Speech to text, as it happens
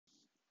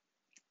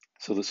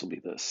So this will be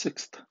the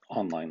sixth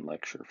online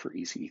lecture for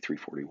ECE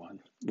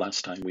 341.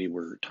 Last time we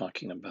were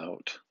talking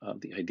about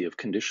the idea of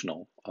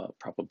conditional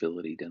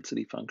probability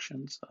density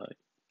functions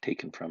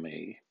taken from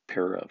a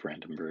pair of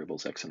random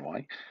variables x and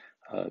y.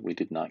 We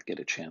did not get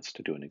a chance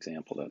to do an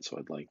example of that, so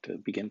I'd like to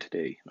begin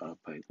today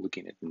by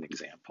looking at an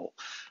example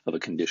of a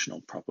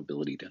conditional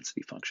probability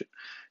density function.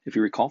 If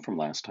you recall from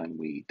last time,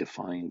 we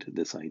defined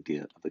this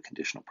idea of a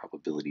conditional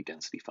probability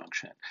density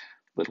function,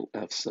 little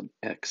f sub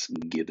x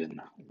given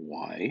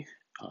y,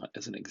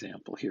 as an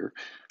example here,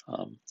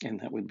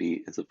 and that would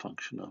be as a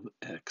function of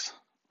x,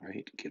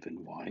 right,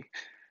 given y.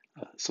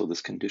 So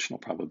this conditional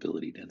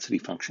probability density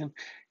function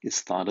is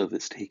thought of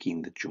as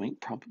taking the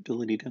joint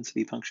probability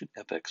density function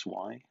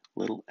fxy,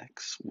 little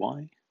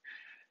xy,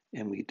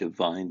 and we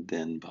divide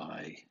then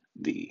by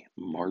the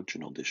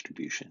marginal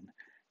distribution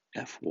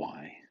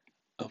fy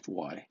of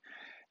y.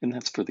 And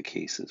that's for the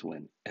cases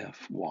when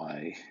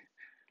fy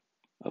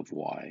of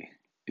y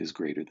is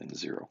greater than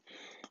 0.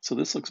 So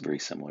this looks very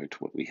similar to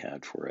what we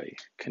had for a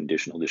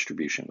conditional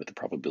distribution with the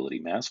probability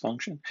mass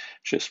function,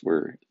 just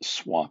we're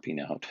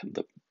swapping out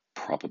the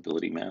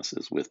probability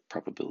masses with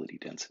probability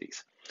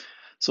densities.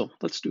 So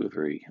let's do a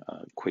very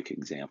quick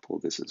example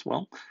of this as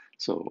well.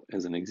 So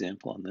as an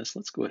example on this,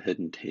 let's go ahead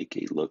and take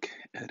a look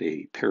at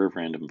a pair of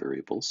random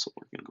variables. So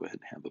we're going to go ahead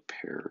and have a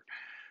pair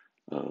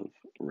of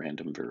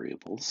random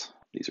variables.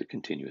 These are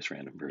continuous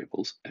random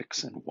variables,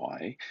 x and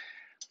y,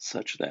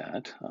 such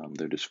that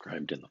they're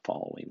described in the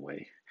following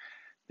way.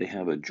 They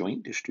have a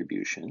joint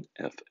distribution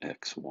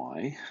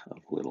fxy of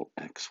little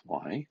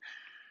xy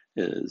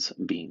is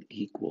being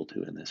equal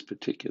to, in this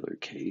particular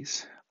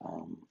case,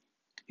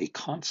 a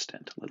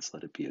constant. Let's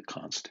let it be a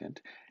constant,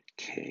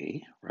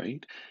 k,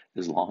 right?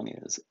 As long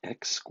as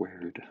x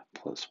squared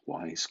plus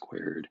y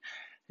squared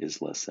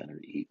is less than or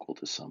equal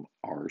to some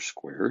r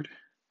squared,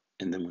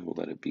 and then we will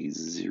let it be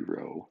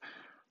 0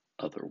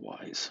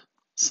 otherwise,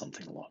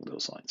 something along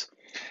those lines.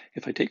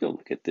 If I take a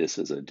look at this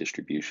as a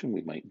distribution,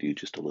 we might do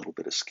just a little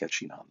bit of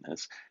sketching on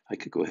this. I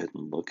could go ahead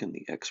and look in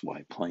the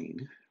xy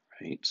plane,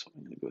 right? So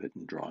I'm going to go ahead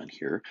and draw in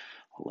here.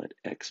 I'll let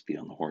x be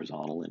on the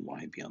horizontal and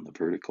y be on the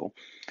vertical.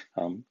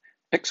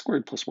 X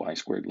squared plus y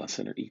squared less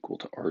than or equal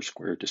to r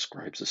squared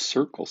describes a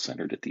circle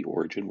centered at the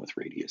origin with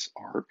radius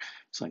r.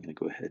 So I'm going to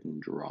go ahead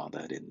and draw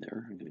that in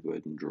there. I'm going to go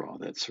ahead and draw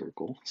that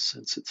circle.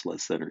 Since it's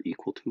less than or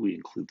equal to, we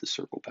include the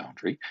circle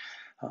boundary.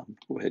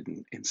 Go ahead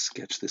and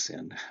sketch this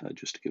in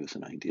just to give us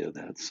an idea of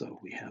that. So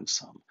we have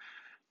some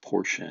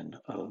portion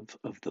of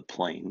the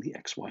plane, the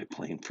xy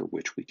plane, for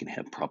which we can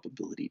have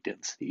probability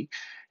density,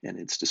 and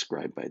it's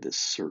described by this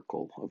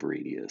circle of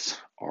radius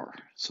r.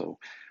 So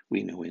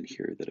we know in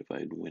here that if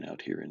I went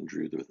out here and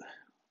drew the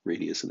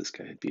radius of this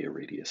guy, it'd be a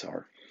radius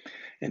r.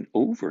 And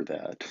over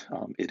that,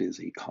 it is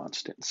a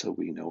constant. So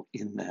we know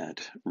in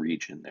that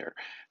region there,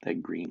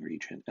 that green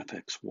region,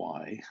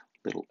 fxy,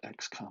 little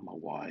x comma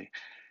y,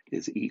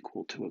 is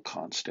equal to a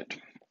constant.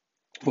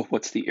 Well,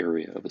 what's the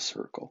area of a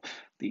circle?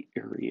 The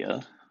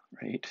area,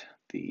 right?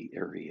 The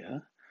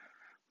area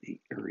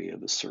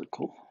of a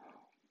circle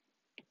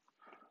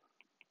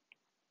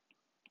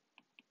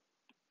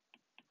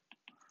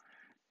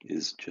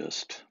is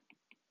just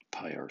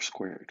pi r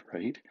squared,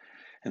 right?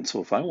 And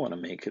so if I want to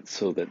make it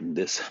so that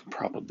this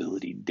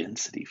probability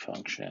density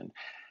function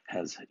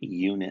has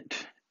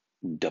unit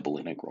double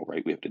integral,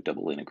 right? We have to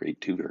double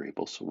integrate two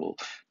variables, so we'll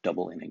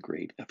double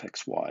integrate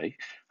fxy.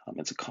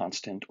 It's a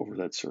constant over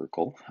that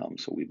circle,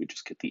 so we would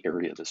just get the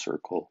area of the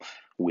circle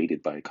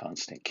weighted by a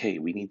constant k.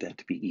 We need that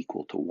to be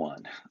equal to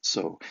 1.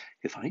 So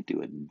if I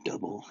do a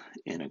double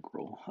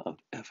integral of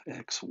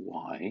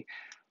fxy,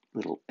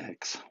 little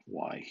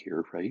xy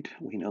here, right?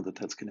 We know that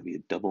that's going to be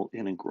a double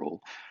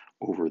integral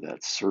over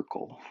that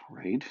circle,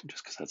 right?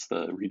 Just because that's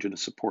the region of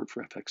support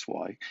for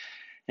fxy.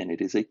 And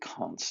it is a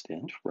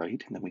constant,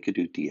 right? And then we could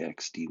do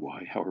dx, dy,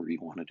 however you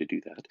wanted to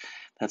do that.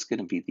 That's going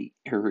to be the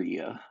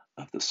area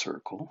of the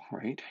circle,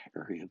 right?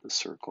 Area of the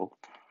circle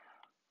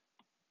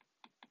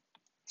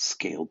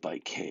scaled by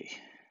k.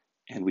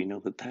 And we know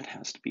that that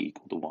has to be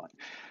equal to 1.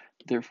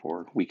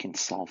 Therefore, we can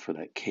solve for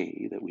that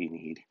k that we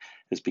need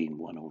as being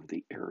 1 over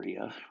the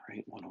area,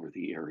 right? 1 over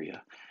the area.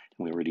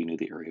 And we already knew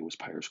the area was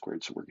pi r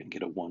squared, so we're going to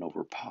get a 1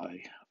 over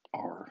pi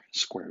r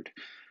squared.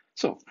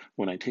 So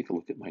when I take a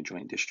look at my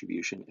joint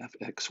distribution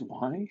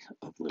fxy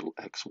of little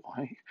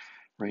xy,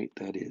 right,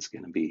 that is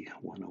going to be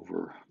 1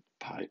 over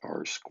pi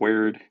r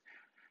squared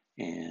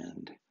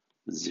and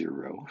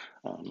 0.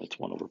 It's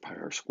 1 over pi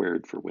r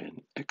squared for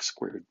when x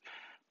squared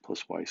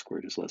plus y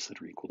squared is less than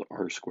or equal to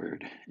r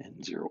squared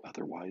and 0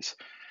 otherwise.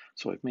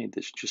 So I've made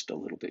this just a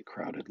little bit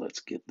crowded.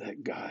 Let's get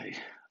that guy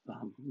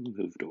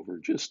moved over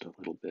just a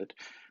little bit,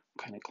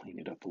 kind of clean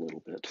it up a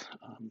little bit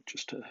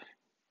just to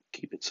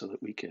keep it so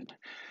that we can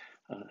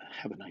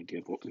have an idea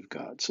of what we've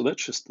got. So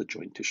that's just the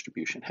joint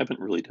distribution. Haven't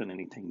really done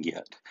anything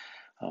yet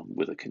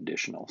with a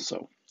conditional.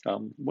 So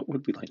what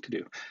would we like to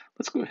do?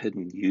 Let's go ahead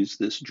and use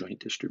this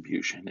joint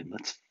distribution, and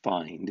let's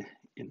find,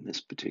 in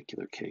this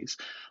particular case,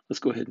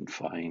 let's go ahead and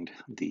find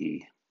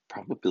the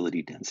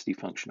probability density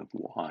function of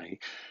y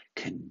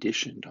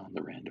conditioned on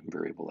the random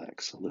variable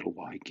x, so little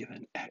y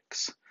given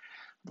x.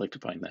 I'd like to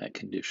find that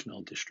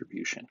conditional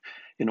distribution.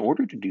 In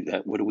order to do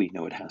that, what do we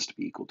know it has to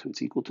be equal to?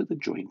 It's equal to the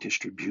joint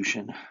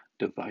distribution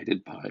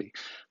divided by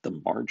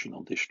the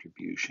marginal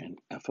distribution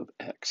f of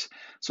x.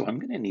 So I'm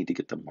going to need to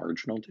get the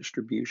marginal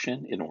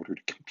distribution in order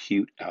to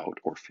compute out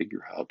or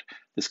figure out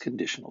this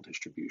conditional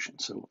distribution.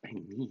 So I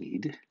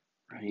need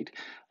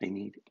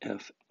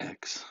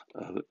fx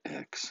of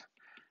x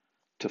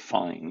to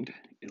find,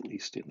 at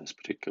least in this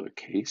particular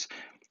case,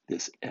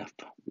 this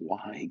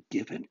fy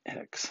given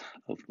x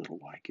of little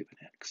y given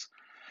x.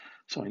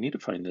 So I need to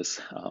find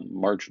this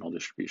marginal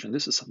distribution.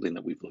 This is something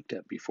that we've looked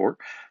at before.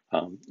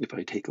 If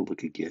I take a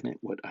look again at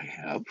what I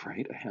have,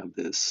 right, I have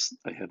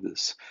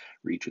this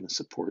region of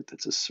support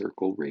that's a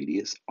circle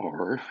radius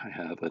r. I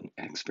have an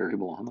x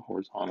variable on the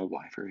horizontal,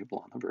 y variable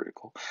on the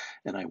vertical,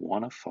 and I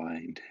want to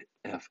find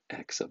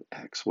fx of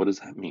x. What does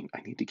that mean?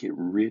 I need to get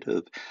rid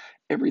of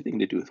everything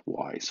to do with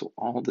y. So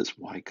all this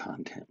y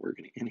content, we're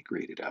going to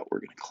integrate it out. We're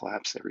going to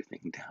collapse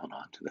everything down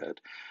onto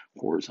that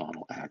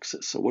horizontal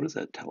axis. So what does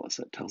that tell us?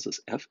 That tells us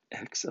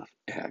fx of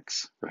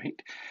x,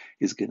 right,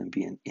 is going to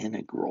be an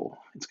integral.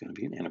 It's going to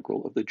be an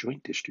integral of the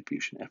joint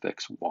distribution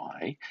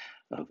fxy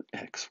of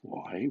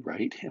xy,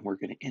 right? And we're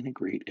going to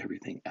integrate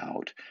everything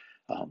out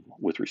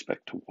with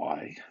respect to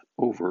y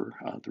over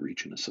the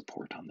region of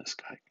support on this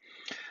guy.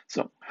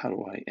 So how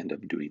do I end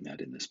up doing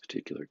that in this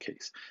particular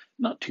case?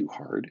 Not too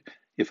hard.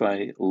 If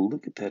I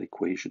look at that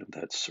equation of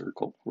that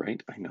circle,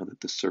 right, I know that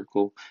the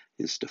circle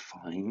is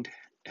defined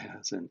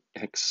as an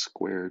x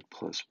squared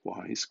plus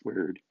y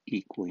squared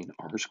equaling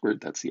r squared.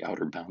 That's the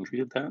outer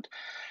boundary of that.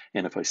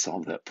 And if I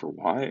solve that for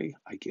y,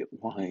 I get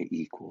y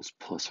equals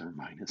plus or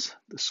minus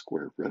the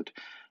square root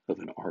of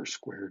an r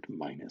squared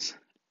minus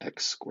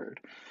x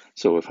squared.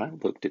 So if I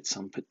looked at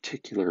some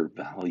particular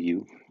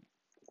value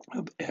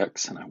of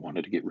x and I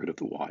wanted to get rid of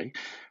the y,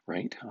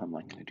 right? I'm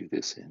going to do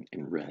this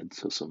in red.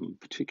 So some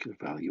particular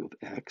value of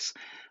x,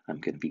 I'm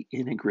going to be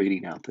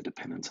integrating out the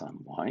dependence on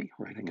y,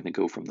 right? I'm going to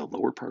go from the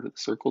lower part of the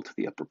circle to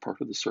the upper part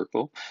of the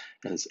circle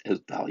as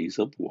values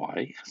of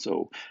y.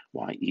 So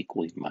y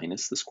equaling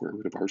minus the square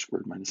root of r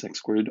squared minus x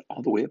squared,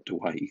 all the way up to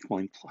y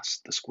equaling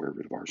plus the square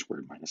root of r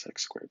squared minus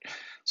x squared.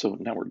 So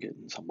now we're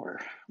getting somewhere.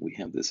 We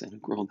have this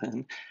integral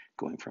then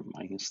going from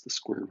minus the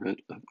square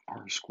root of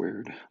r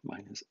squared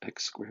minus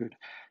x squared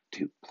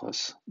to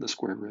plus the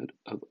square root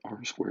of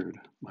r squared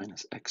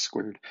minus x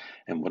squared.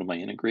 And what am I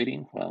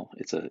integrating? Well,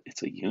 it's a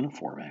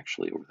uniform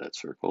actually over that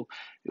circle.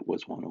 It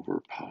was 1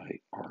 over pi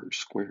r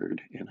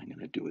squared, and I'm going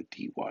to do a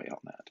dy on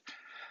that.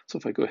 So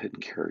if I go ahead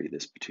and carry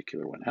this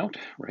particular one out,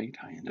 right,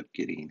 I end up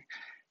getting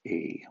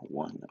a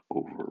 1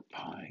 over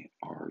pi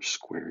r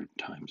squared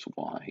times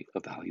y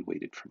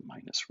evaluated from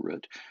minus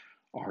root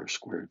r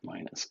squared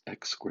minus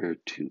x squared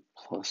to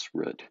plus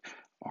root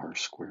r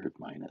squared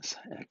minus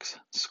x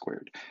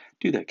squared.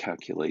 Do that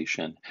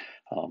calculation.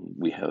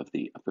 We have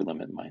the upper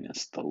limit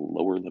minus the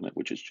lower limit,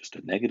 which is just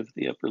a negative of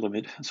the upper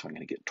limit. So I'm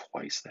going to get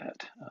twice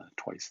that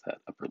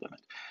upper limit.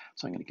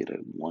 So I'm going to get a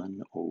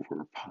 1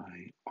 over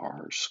pi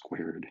r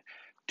squared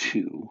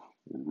to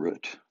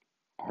root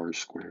r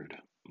squared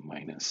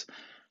minus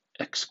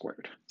x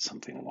squared,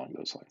 something along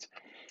those lines.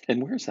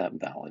 And where's that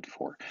valid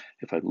for?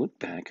 If I look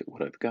back at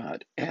what I've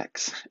got,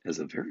 x as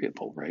a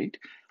variable, right,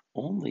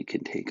 only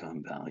can take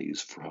on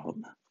values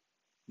from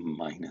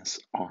minus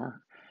r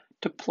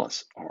to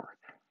plus r,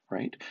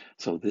 right?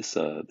 So this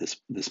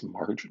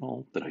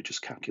marginal that I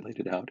just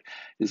calculated out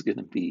is going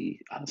to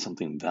be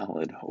something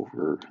valid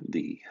over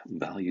the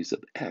values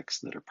of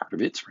x that are part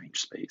of its range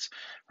space,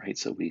 right?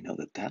 So we know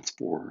that that's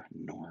for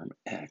norm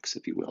x,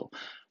 if you will,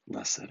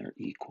 less than or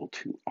equal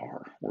to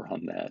r. We're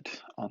on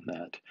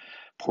that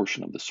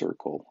portion of the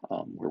circle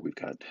where we've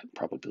got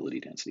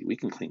probability density. We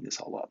can clean this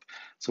all up.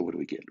 So what do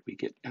we get? We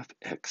get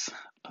fx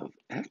of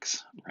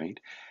x, right,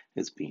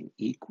 as being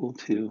equal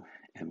to,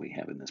 and we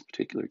have in this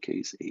particular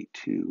case a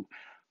 2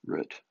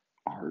 root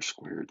r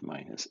squared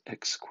minus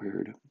x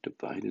squared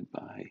divided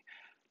by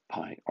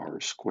pi r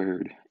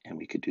squared, and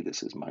we could do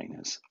this as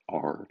minus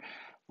r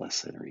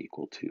less than or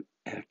equal to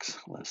x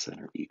less than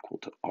or equal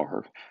to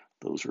r.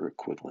 Those are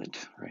equivalent,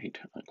 right?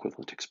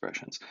 Equivalent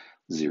expressions,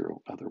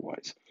 0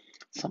 otherwise.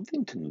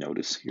 Something to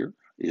notice here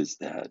is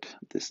that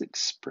this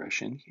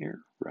expression here,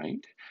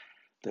 right,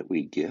 that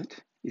we get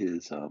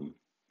is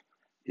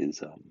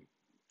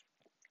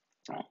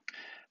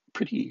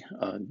pretty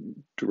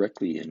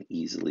directly and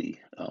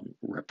easily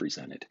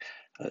represented.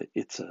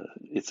 It's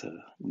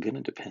going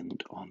to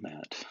depend on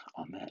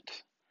that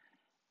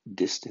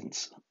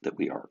distance that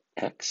we are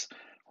x,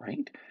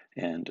 right?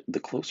 And the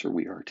closer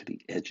we are to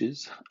the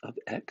edges of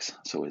x,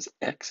 so as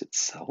x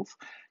itself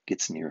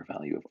gets near a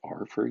value of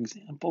r, for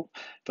example,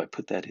 if I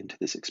put that into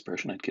this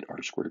expression, I'd get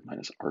r squared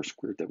minus r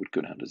squared. That would go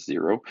down to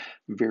 0.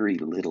 Very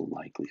little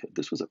likelihood.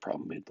 This was a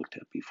problem we had looked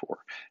at before.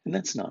 And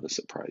that's not a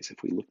surprise.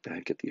 If we look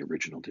back at the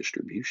original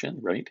distribution,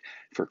 right,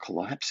 for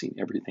collapsing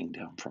everything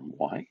down from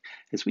y,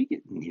 as we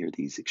get near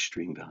these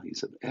extreme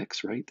values of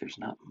x, right, there's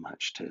not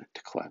much to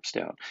collapse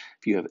down.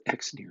 If you have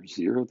x near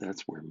 0,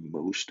 that's where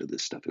most of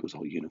this stuff, it was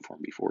all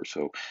uniform before.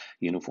 So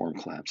uniform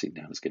collapsing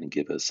down is going to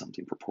give us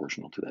something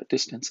proportional to that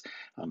distance.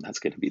 That's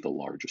going to be the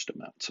largest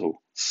amount. So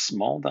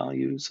small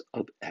values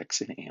of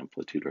x in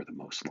amplitude are the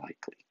most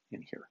likely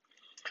in here.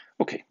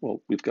 Okay,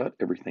 well, we've got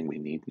everything we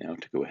need now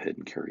to go ahead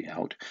and carry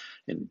out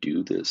and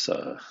do this,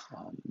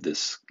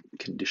 this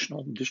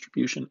conditional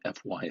distribution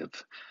fy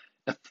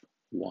of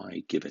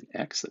fy given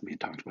x that we had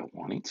talked about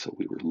wanting. So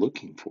we were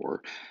looking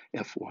for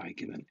fy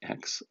given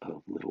x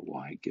of little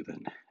y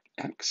given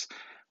x.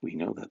 We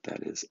know that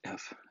that is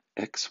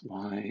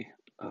fxy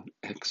of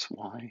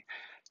xy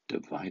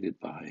divided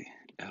by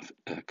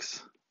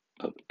fx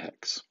of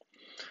x.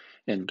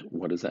 And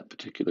what is that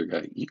particular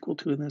guy equal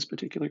to in this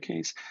particular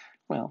case?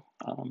 Well,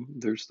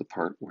 there's the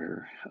part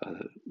where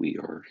we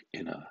are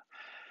in a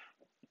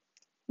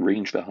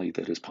range value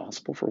that is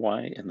possible for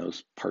y, and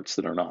those parts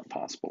that are not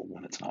possible.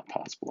 When it's not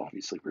possible,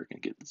 obviously we're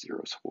going to get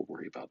 0, so we'll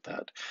worry about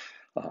that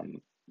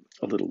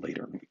a little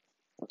later.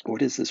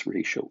 What is this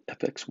ratio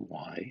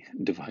fxy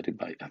divided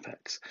by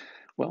fx?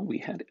 Well, we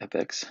had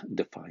fx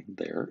defined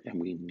there, and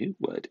we knew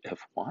what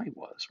fy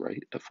was,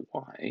 right?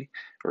 Fy,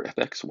 or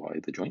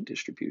fxy, the joint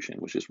distribution,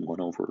 was just 1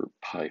 over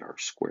pi r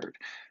squared.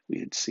 We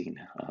had seen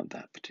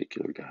that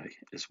particular guy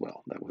as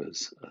well. That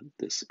was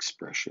this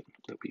expression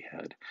that we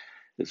had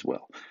as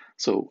well.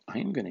 So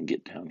I'm going to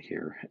get down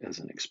here as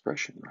an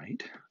expression,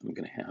 right? I'm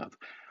going to have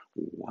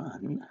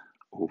 1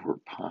 over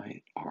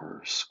pi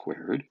r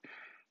squared,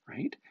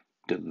 right,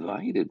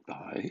 divided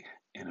by,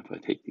 and if I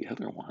take the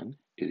other one,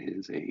 it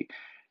is a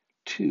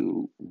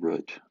 2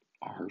 root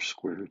r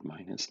squared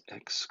minus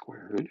x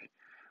squared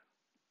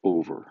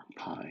over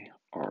pi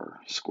r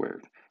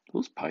squared.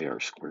 Those pi r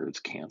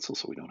squareds cancel,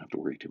 so we don't have to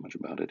worry too much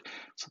about it.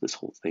 So this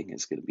whole thing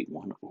is going to be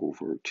 1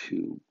 over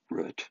 2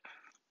 root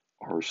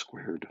r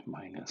squared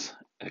minus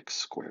x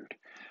squared,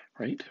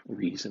 right?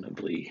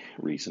 Reasonably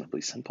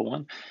simple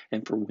one.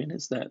 And for when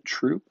is that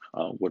true?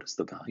 What is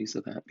the values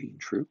of that being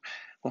true?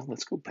 Well,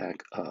 let's go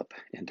back up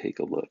and take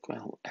a look.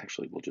 Well,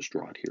 actually, we'll just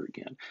draw it here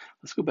again.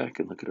 Let's go back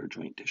and look at our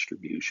joint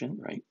distribution,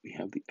 right? We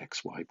have the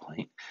xy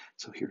plane.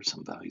 So here's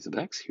some values of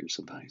x, here's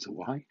some values of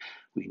y.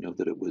 We know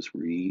that it was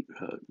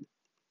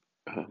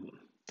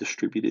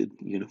distributed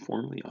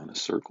uniformly on a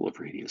circle of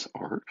radius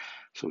r.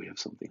 So we have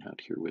something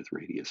out here with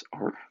radius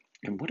r.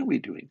 And what are we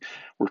doing?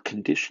 We're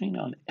conditioning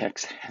on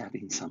x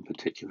having some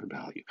particular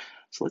value.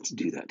 So let's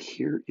do that.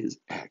 Here is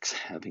x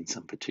having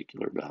some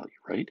particular value,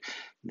 right?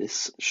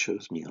 This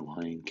shows me a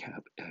line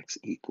cap x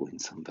equaling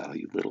some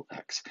value little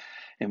x.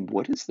 And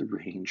what is the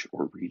range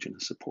or region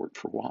of support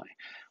for y?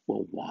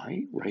 Well,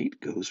 y, right,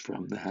 goes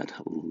from that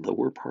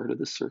lower part of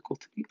the circle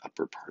to the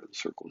upper part of the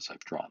circle as I've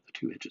drawn the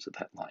two edges of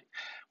that line.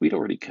 We'd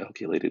already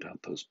calculated out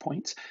those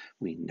points.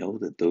 We know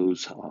that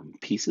those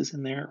pieces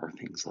in there are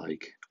things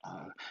like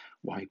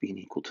y being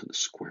equal to the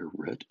square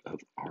root of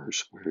r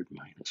squared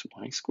minus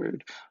y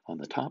squared on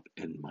the top,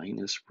 and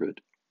minus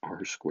root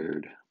r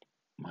squared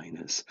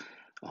minus,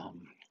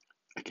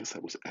 I guess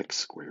that was x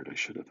squared. I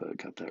should have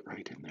got that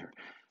right in there.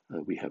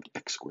 We have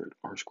x squared,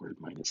 r squared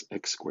minus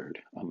x squared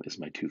is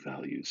my two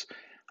values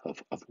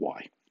of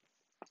y.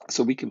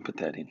 So we can put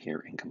that in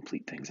here and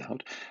complete things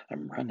out.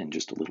 I'm running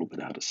just a little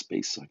bit out of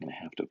space, so I'm going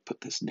to have to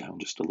put this down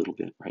just a little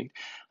bit, right?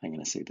 I'm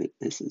going to say that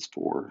this is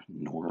for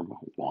norm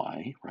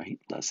y, right,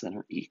 less than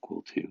or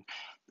equal to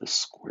the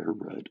square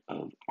root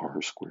of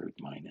r squared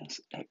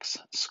minus x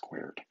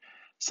squared,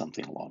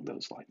 something along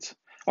those lines.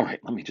 All right,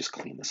 let me just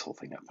clean this whole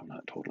thing up. I'm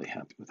not totally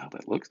happy with how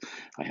that looks.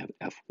 I have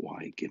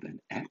fy given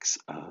x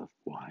of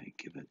y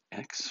given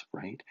x,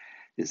 right,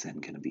 is then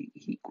going to be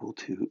equal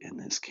to, in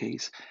this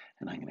case,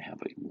 and I'm going to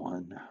have a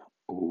 1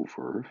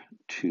 over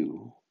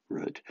 2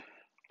 root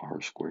r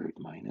squared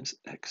minus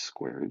x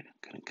squared.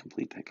 Going to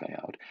complete that guy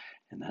out,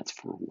 and that's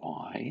for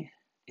y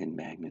in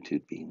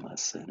magnitude being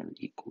less than or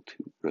equal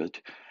to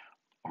root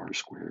r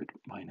squared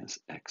minus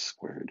x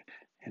squared,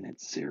 and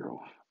it's 0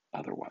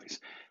 otherwise.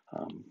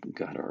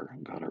 Got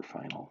our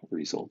final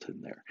result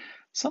in there.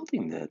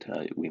 Something that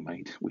we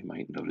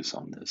might notice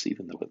on this,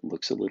 even though it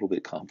looks a little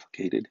bit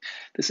complicated,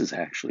 this is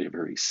actually a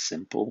very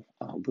simple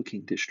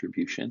looking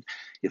distribution.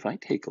 If I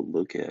take a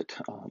look at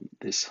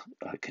this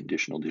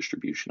conditional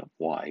distribution of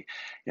y,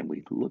 and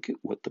we look at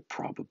what the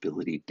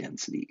probability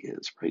density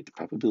is, right? The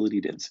probability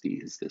density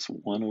is this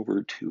 1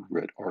 over 2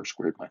 root r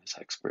squared minus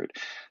x squared.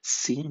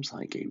 Seems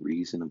like a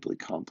reasonably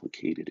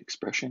complicated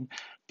expression,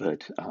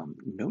 but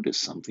notice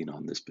something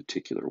on this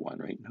particular one,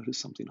 right? Notice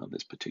something on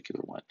this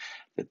particular one,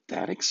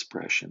 that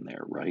expression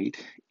there, right,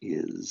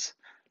 is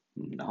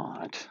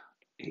not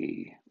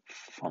a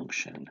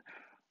function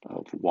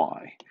of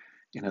y.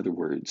 In other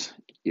words,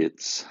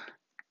 it's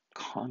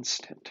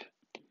constant.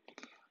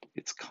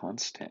 It's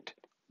constant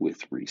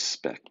with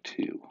respect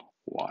to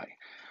y.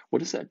 What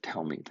does that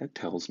tell me? That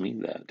tells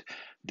me that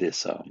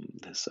this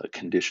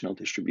conditional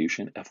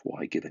distribution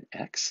fy given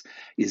x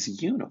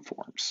is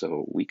uniform.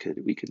 So we could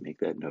make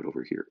that note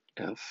over here.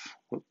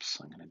 Whoops,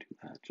 I'm going to do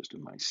that just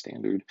in my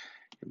standard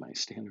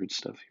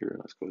stuff here.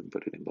 Let's go ahead and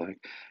put it in black.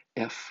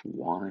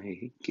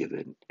 Fy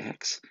given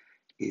x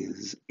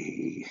is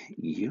a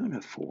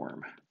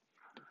uniform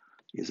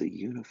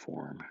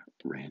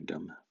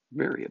random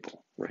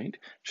variable, right?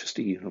 Just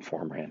a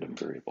uniform random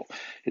variable.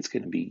 It's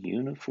going to be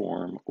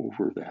uniform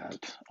over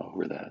that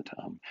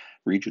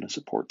region of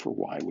support for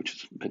y, which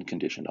has been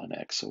conditioned on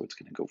x. So it's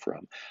going to go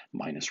from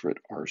minus root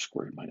r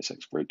squared minus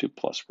x squared to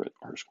plus root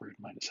r squared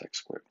minus x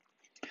squared.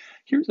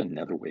 Here's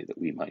another way that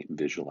we might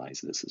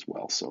visualize this as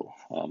well. So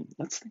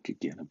let's think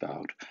again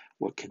about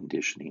what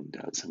conditioning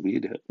does. And we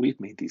had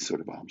made these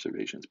sort of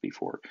observations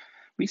before.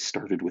 We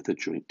started with a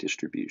joint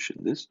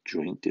distribution. This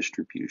joint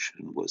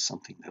distribution was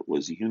something that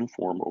was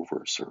uniform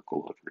over a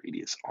circle of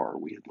radius r.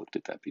 We had looked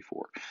at that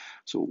before.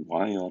 So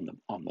y on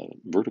the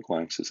vertical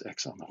axis,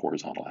 x on the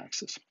horizontal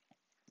axis.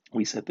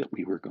 We said that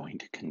we were going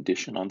to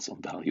condition on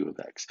some value of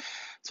x.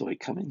 So I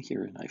come in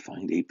here and I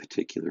find a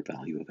particular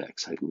value of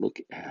x. I look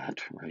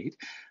at, right,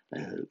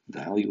 the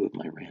value of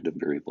my random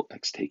variable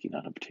x taking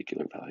on a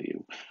particular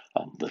value,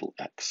 little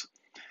x.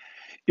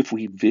 If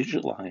we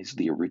visualize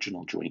the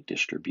original joint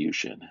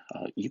distribution,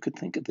 you could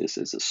think of this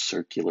as a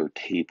circular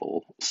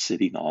table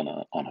sitting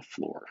on a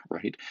floor,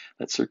 right?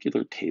 That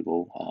circular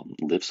table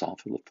lifts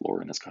off of the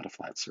floor and it's got a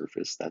flat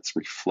surface. That's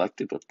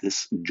reflective of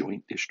this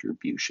joint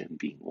distribution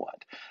being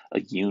what?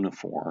 A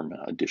uniform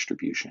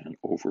distribution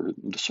over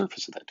the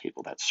surface of that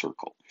table, that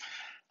circle.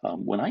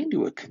 When I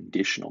do a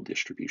conditional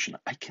distribution,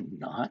 I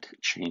cannot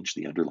change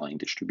the underlying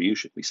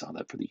distribution. We saw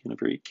that for the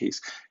univariate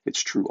case.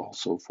 It's true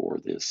also for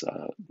this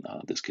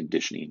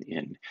conditioning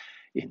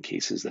in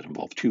cases that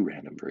involve two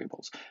random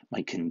variables.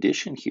 My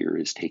condition here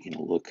is taking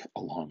a look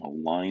along a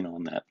line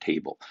on that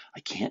table. I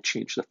can't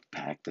change the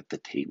fact that the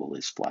table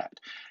is flat.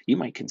 You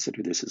might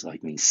consider this as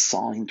like me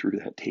sawing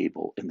through that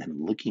table and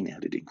then looking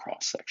at it in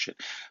cross section.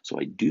 So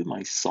I do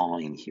my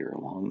sawing here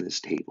along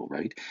this table,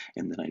 right?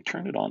 And then I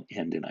turn it on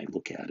end and I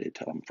look at it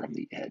from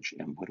the edge.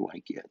 And what do I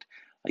get?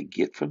 I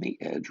get from the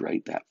edge,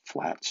 right, that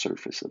flat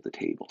surface of the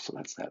table. So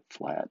that's that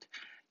flat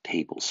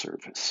table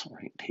surface,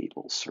 right?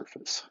 Table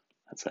surface.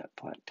 That's that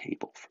flat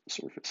table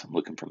surface. I'm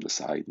looking from the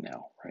side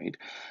now, right?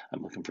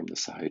 I'm looking from the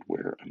side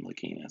where I'm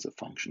looking as a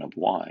function of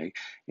y,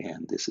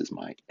 and this is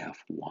my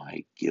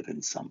fy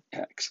given some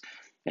x.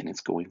 And it's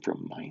going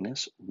from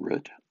minus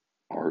root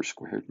r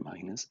squared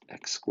minus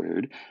x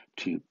squared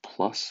to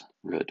plus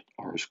root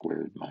r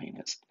squared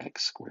minus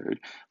x squared.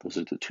 Those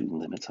are the two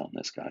limits on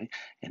this guy.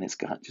 And it's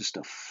got just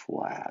a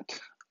flat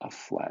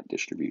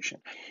distribution.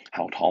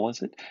 How tall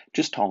is it?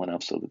 Just tall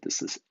enough so that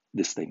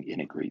this thing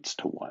integrates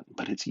to 1,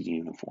 but it's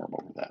uniform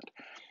over that.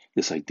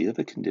 This idea of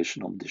a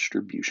conditional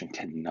distribution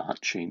cannot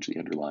change the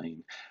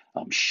underlying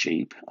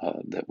shape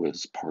that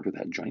was part of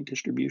that joint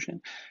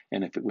distribution.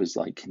 And if it was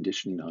like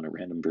conditioning on a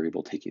random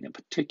variable taking a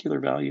particular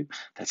value,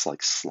 that's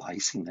like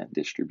slicing that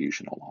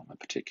distribution along a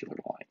particular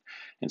line.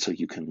 And so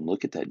you can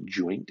look at that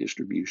joint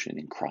distribution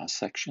in cross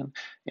section,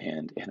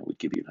 and it would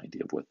give you an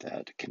idea of what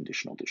that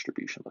conditional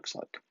distribution looks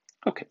like.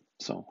 Okay,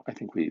 so I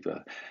think we've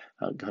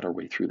got our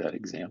way through that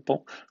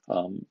example.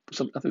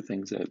 Some other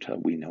things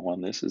that we know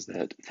on this is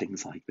that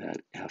things like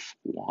that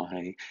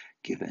fy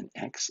given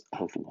x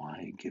of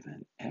y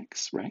given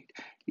x, right,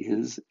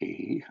 is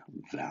a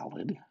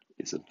valid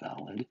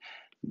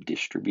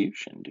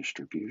distribution.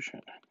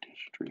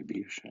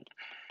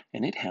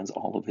 And it has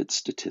all of its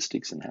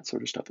statistics and that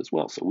sort of stuff as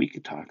well. So we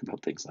could talk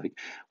about things like,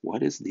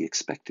 what is the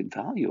expected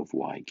value of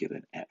y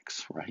given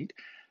x, right?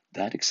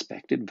 That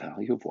expected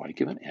value of y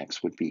given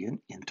x would be an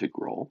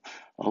integral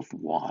of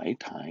y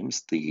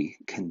times the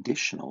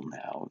conditional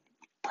now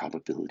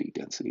probability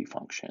density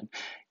function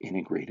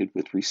integrated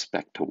with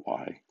respect to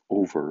y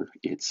over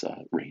its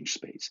range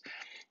space.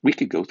 We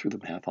could go through the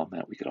math on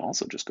that. We could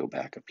also just go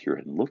back up here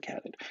and look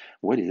at it.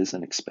 What is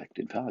an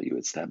expected value?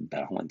 It's that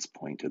balance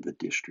point of the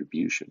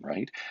distribution,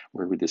 right?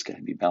 Where would this guy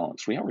be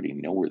balanced? We already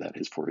know where that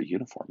is for a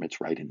uniform.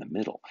 It's right in the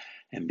middle.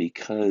 And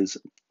because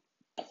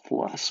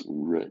plus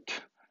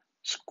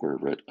square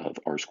root of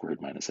r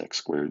squared minus x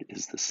squared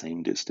is the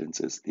same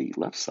distance as the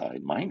left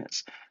side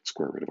minus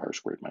square root of r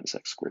squared minus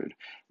x squared,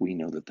 we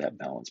know that that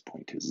balance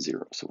point is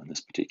 0. So in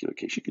this particular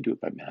case, you could do it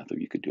by math or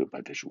you could do it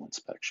by visual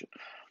inspection.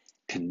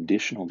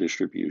 Conditional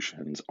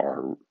distributions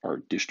are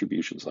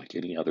distributions like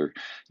any other.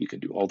 You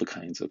can do all the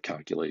kinds of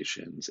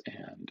calculations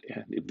and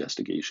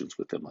investigations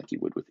with them like you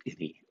would with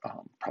any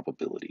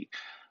probability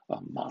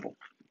model.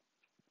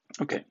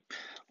 Okay,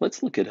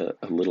 let's look at a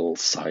little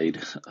side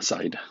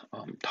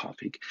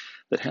topic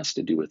that has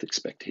to do with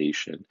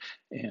expectation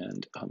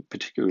and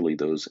particularly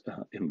those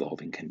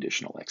involving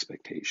conditional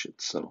expectations.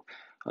 So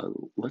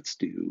let's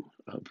do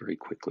very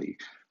quickly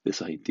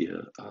this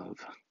idea of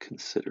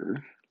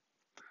consider.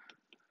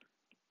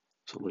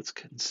 So let's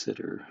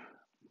consider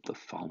the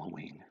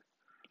following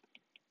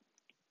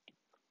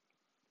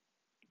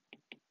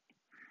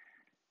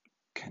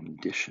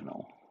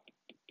conditional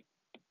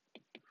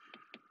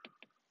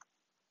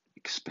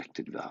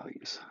expected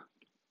values.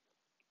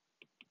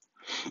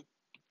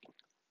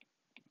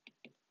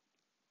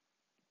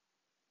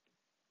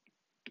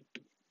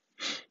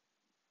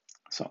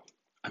 So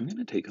I'm going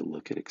to take a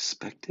look at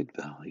expected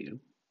value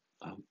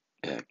of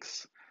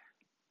x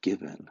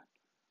given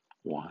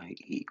y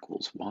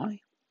equals y.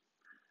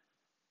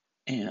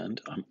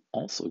 And I'm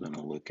also going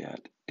to look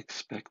at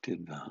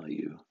expected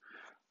value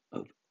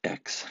of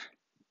x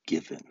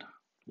given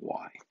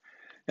y.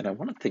 And I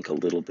want to think a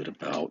little bit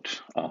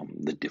about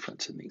the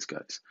difference in these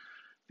guys.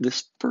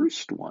 This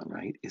first one,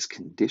 right, is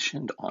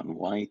conditioned on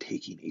y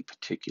taking a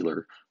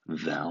particular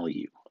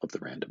value of the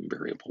random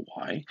variable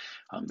y.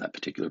 That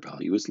particular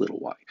value is little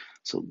y.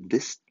 So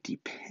this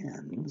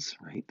depends,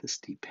 right, this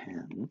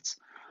depends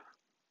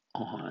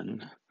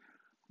on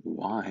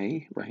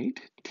y, right,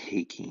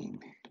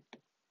 taking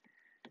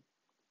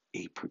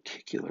a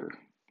particular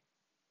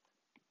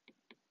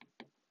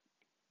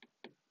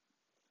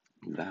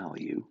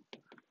value,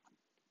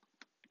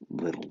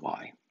 little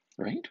y,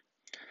 right?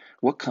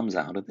 What comes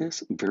out of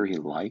this very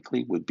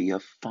likely would be a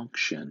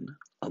function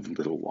of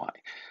little y.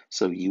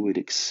 So you would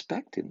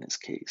expect in this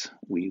case,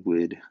 we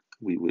would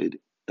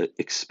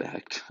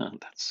expect,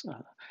 that's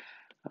a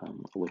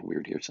little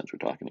weird here since we're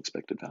talking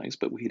expected values,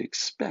 but we'd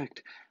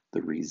expect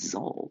the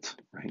result,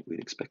 right? We'd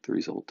expect the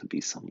result to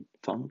be some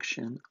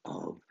function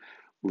of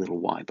little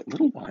y, but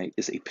little y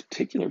is a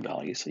particular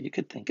value, so you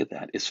could think of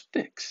that as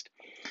fixed.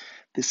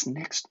 This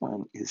next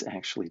one is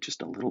actually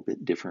just a little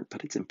bit different,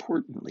 but it's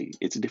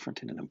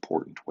different in an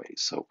important way.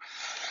 So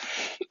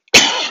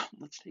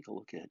let's take a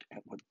look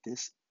at what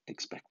this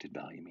expected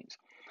value means.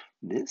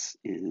 This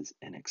is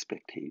an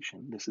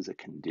expectation. This is a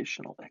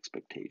conditional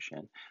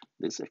expectation.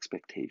 This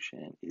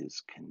expectation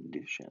is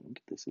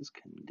conditioned. This is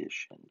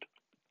conditioned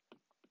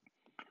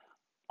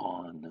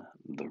on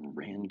the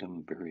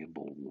random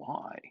variable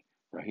y,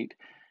 right?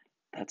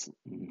 That's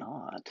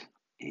not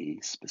a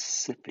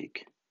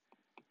specific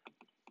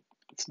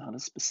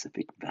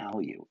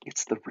value.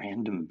 It's the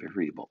random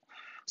variable.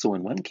 So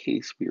in one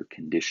case, we are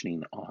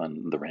conditioning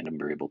on the random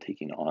variable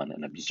taking on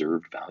an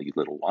observed value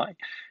little y.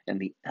 In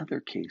the other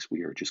case,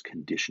 we are just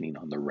conditioning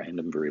on the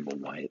random variable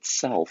y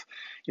itself,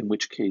 in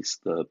which case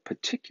the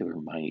particular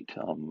might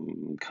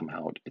come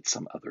out at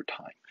some other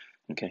time.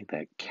 Okay,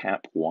 that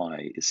cap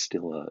y is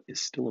still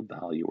a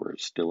value, or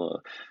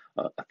still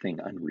a thing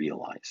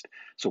unrealized.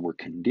 So we're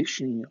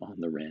conditioning on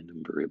the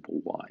random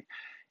variable y.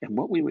 And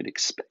what we would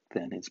expect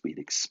then is we'd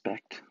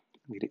expect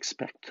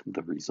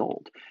the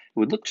result. It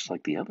would look just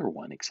like the other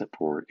one, except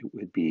for it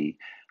would be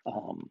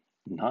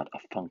not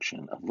a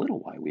function of little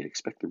y. We'd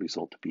expect the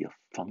result to be a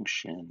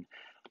function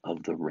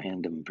of the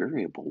random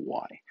variable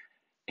y.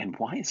 And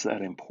why is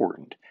that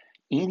important?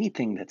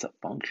 Anything that's a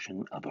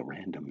function of a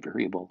random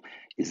variable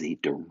is a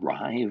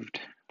derived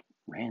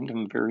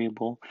random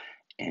variable,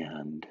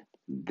 and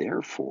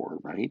therefore,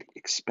 right,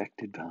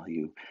 expected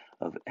value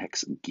of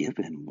x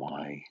given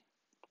y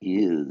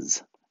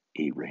is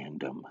a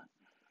random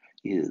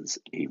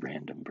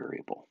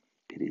variable.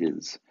 It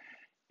is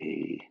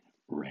a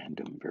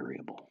random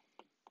variable.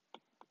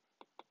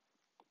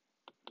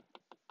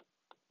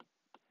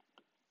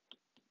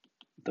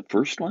 The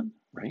first one,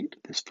 right,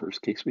 this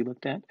first case we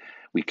looked at,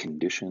 we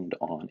conditioned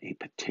on a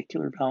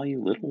particular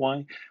value, little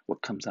y.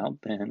 What comes out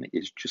then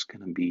is just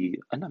going to be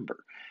a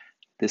number.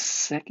 This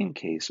second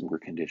case, we're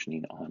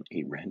conditioning on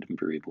a random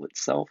variable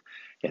itself,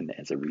 and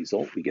as a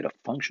result, we get a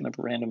function of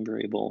a random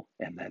variable,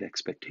 and that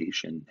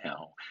expectation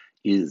now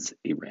is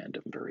a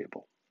random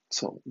variable.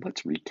 So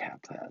let's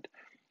recap that.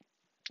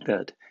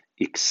 That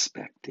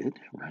expected,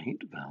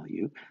 right,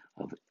 value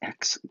of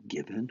x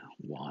given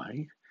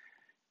y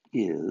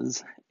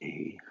is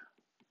a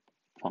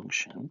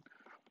function,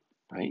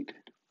 right,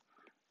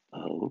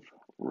 of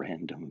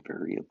random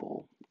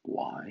variable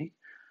y,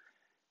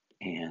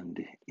 and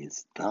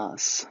is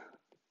thus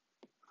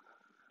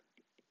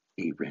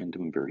a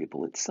random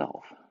variable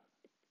itself.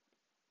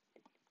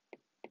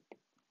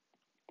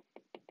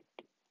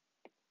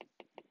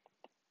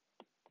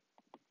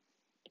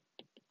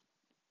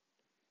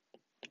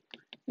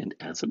 And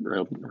as a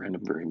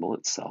random variable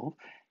itself,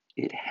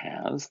 it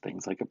has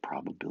things like a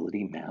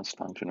probability mass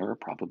function or a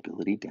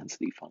probability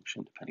density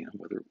function, depending on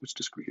whether it was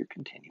discrete or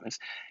continuous.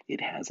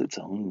 It has its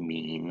own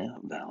mean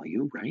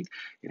value, right?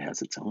 It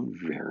has its own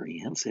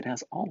variance. It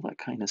has all that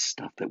kind of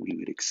stuff that we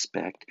would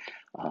expect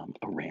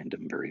a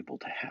random variable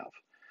to have.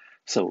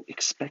 So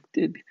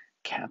expected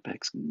cap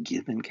x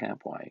given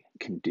cap y,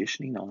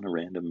 conditioning on a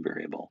random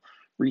variable,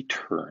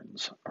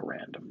 returns a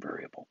random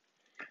variable.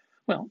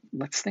 Well,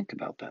 let's think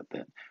about that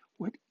then.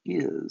 What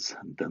is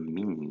the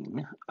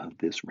mean of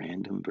this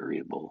random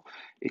variable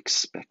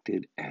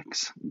expected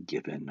x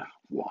given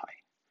y?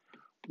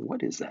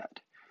 What is that?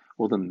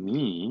 Well, the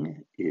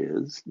mean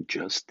is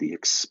just the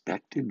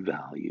expected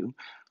value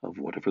of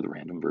whatever the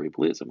random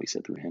variable is. And we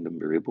said the random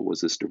variable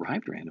was this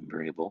derived random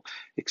variable,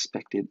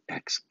 expected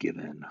x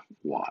given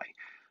y.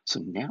 So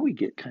now we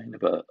get kind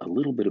of a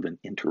little bit of an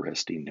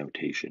interesting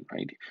notation,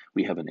 right?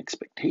 We have an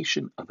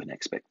expectation of an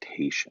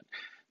expectation.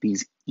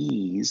 These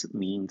E's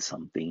mean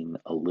something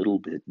a little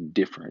bit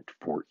different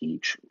for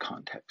each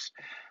context.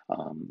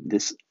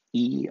 This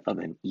E of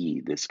an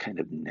E, this kind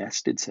of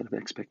nested set of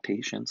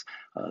expectations,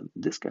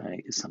 this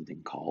guy is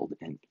something called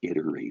an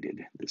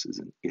iterated. This is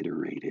an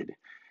iterated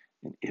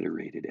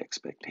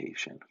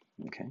expectation.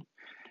 Okay.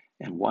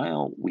 And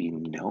while we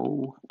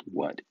know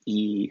what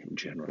E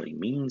generally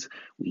means,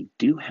 we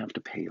do have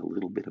to pay a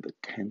little bit of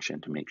attention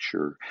to make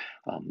sure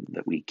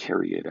that we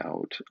carry it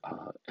out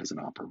as an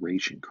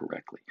operation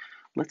correctly.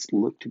 Let's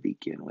look to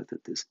begin with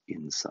at this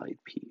inside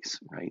piece,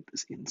 right?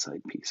 This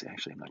inside piece.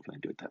 Actually, I'm not going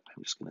to do it that way.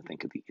 I'm just going to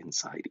think of the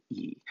inside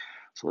E.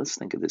 So let's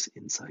think of this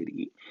inside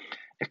E.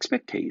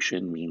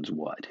 Expectation means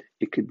what?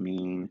 It could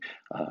mean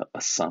a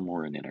sum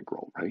or an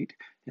integral, right?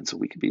 And so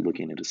we could be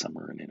looking at a sum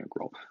or an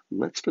integral.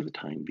 Let's, for the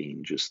time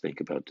being, just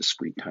think about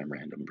discrete time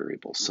random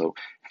variables. So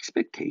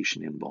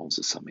expectation involves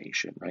a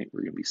summation, right?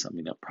 We're going to be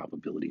summing up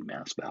probability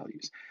mass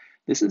values.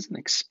 This is an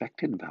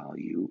expected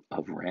value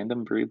of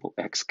random variable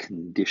x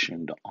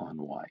conditioned on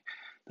y.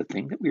 The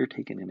thing that we are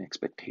taking an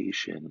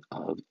expectation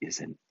of is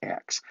an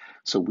x.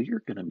 So we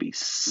are going to be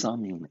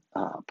summing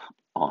up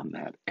on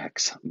that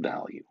x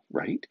value,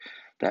 right?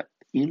 That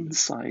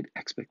inside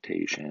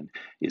expectation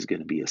is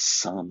going to be a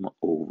sum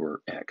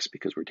over x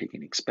because we're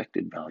taking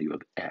expected value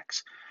of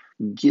x.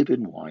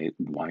 Given y,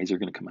 y's are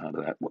going to come out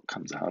of that. What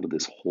comes out of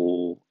this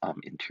whole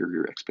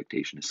interior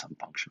expectation is some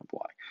function of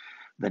y.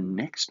 The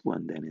next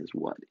one then is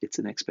what? It's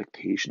an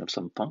expectation of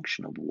some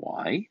function of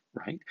y,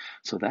 right?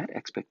 So that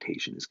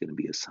expectation is going to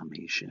be a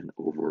summation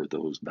over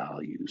those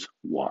values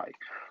y.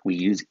 We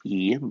use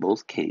E in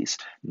both cases,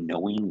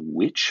 knowing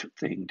which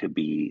thing to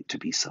be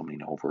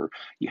summing over.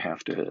 You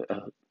have to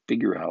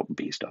figure out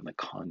based on the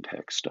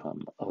context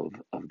of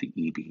the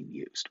E being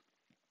used.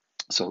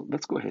 So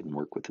let's go ahead and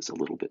work with this a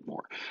little bit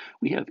more.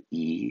 We have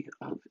E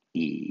of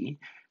E,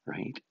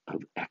 right,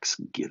 of x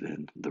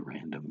given the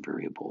random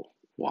variable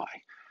y,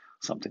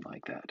 something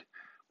like that.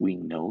 We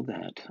know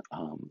that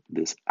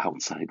this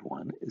outside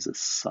one is a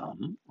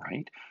sum,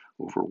 right,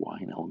 over y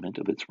an element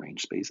of its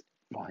range space,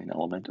 y an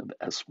element of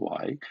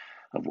sy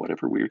of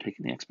whatever we were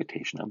taking the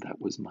expectation of. That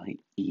was my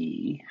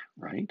E,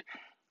 right,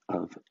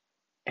 of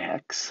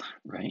x,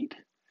 right?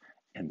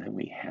 And then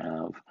we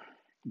have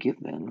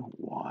given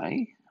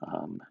y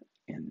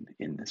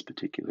in this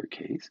particular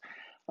case,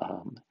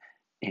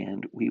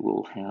 and we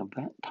will have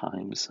that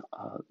times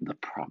the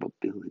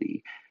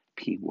probability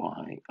py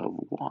of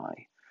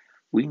y.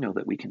 We know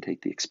that we can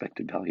take the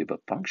expected value of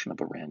a function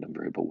of a random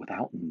variable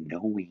without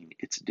knowing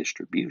its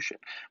distribution.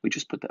 We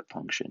just put that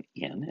function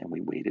in and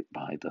we weight it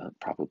by the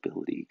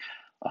probability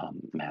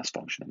mass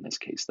function, in this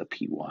case, the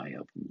py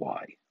of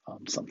y,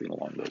 something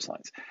along those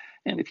lines.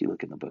 And if you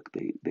look in the book,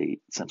 they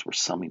since we're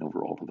summing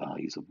over all the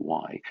values of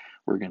y,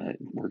 we're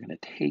gonna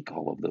take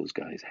all of those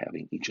guys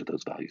having each of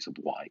those values of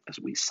y as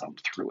we sum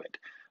through it,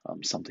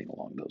 something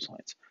along those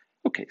lines.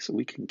 Okay, so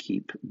we can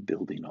keep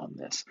building on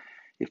this.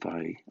 If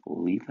I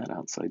leave that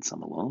outside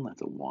sum alone,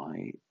 that's a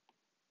y,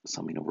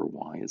 summing over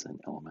y is an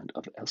element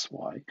of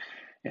sy,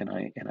 and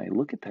I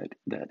look at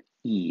that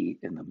E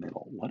in the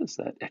middle. What is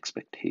that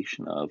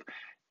expectation of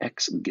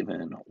x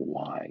given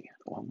y?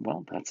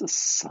 Well, that's a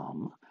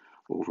sum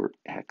over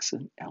x,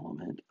 an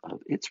element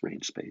of its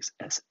range space,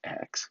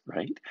 Sx,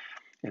 right?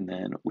 And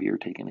then we are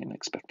taking an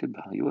expected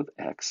value of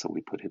x, so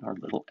we put in our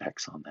little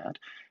x on that,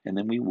 and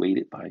then we weight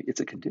it by, it's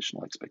a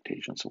conditional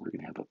expectation, so we're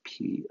going to have a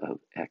p of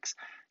x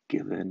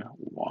given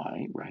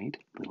y, right?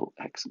 Little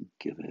x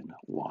given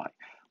y.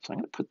 So I'm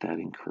going to put that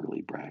in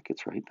curly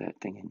brackets, right? That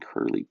thing in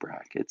curly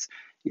brackets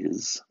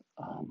is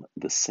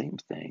the same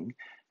thing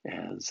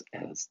as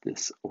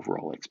this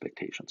overall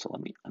expectation. So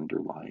let me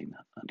underline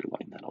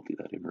that. I'll do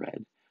that in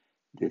red.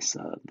 This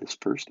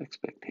first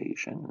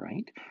expectation,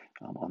 right,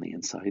 on the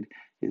inside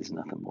is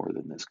nothing more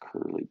than this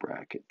curly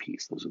bracket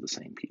piece. Those are the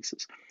same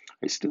pieces.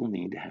 I still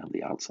need to have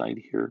the outside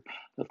here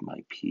of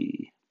my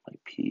py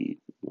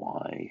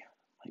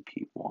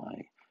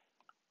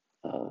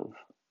of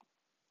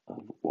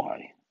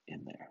y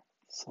in there,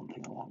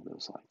 something along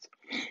those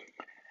lines.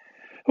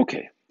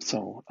 Okay,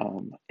 so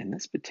in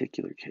this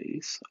particular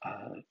case,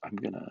 I'm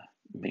going to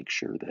make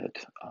sure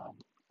that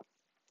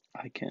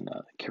I can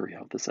carry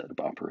out the set of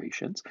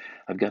operations.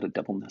 I've got a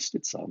double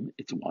nested sum.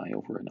 It's y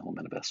over an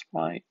element of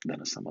sy,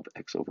 then a sum of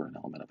x over an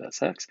element of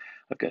sx.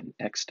 I've got an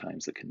x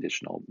times the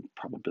conditional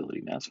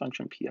probability mass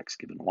function, px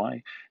given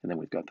y, and then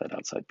we've got that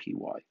outside py.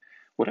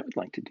 What I would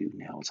like to do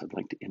now is I'd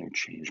like to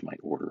interchange my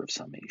order of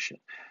summation.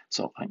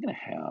 So I'm going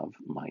to have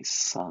my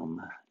sum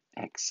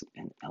x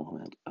an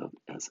element of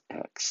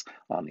sx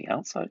on the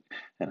outside,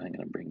 and I'm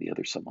going to bring the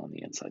other sum on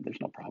the inside.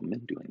 There's no problem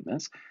in doing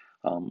this.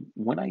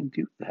 When I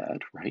do that,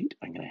 right,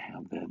 I'm going to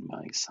have then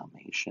my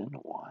summation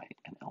y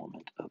an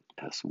element of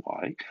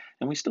sy,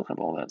 and we still have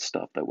all that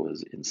stuff that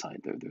was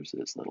inside there. There's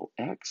this little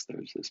x,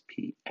 there's this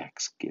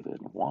px given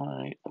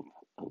y of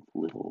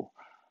little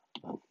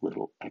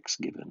x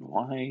given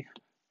y,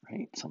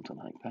 right, something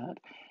like that,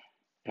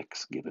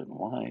 x given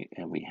y,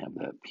 and we have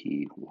that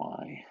py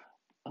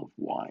of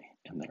y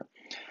in there.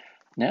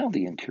 Now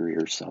the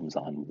interior sums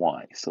on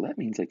y. So that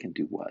means I can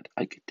do what?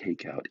 I could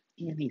take out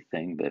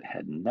anything that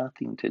had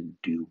nothing to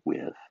do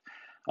with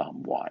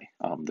y.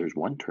 There's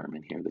one term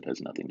in here that has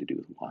nothing to do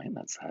with y, and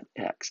that's that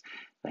x.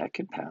 That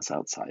can pass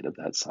outside of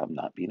that sum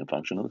not being a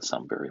function of the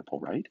sum variable,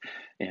 right?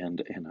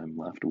 And I'm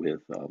left with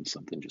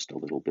something just a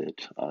little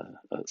bit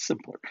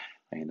simpler.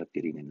 I end up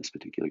getting, in this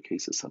particular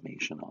case, a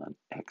summation on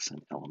x,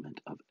 an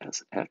element of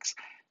sx,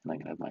 and I'm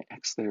going to have my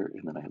x there,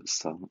 and then I have a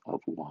sum of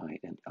y,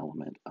 an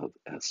element of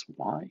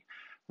sy,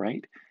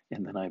 right?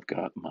 And then I've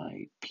got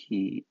my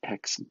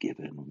px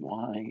given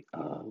y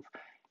of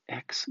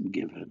x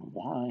given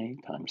y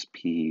times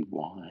py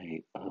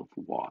of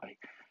y.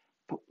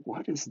 But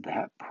what is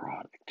that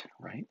product,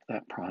 right?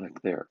 That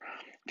product there.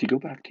 If you go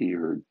back to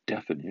your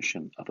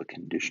definition of a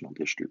conditional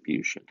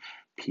distribution,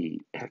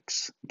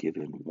 px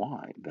given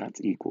y,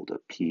 that's equal to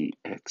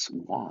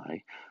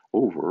pxy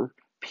over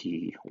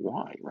py,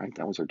 right?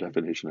 That was our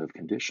definition of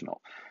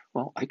conditional.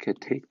 Well, I could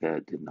take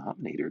that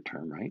denominator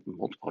term, right, and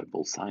multiply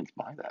both sides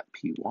by that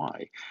py.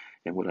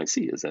 And what I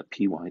see is that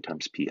py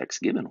times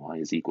px given y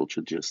is equal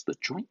to just the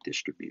joint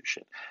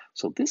distribution.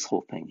 So this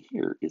whole thing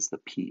here is the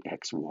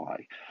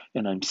pxy.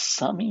 And I'm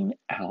summing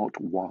out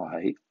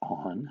y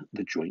on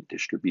the joint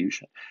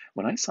distribution.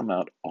 When I sum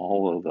out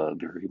all of a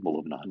variable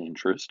of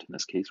non-interest, in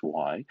this case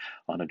y,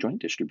 on a joint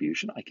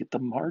distribution, I get the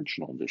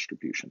marginal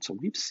distribution. So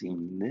we've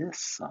seen this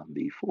sum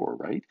before,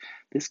 right?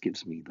 This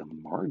gives me the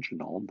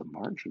marginal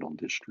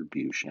distribution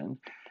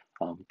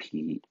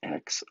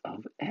px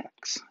of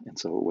x. And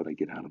so what I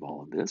get out of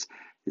all of this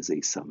is a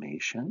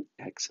summation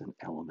x an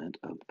element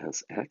of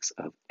sx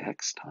of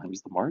x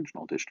times the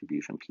marginal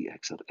distribution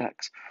px of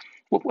x.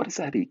 Well, what does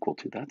that equal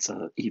to? That's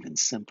even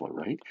simpler,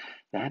 right?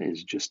 That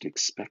is just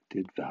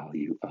expected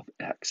value of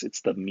x.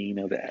 It's the mean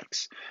of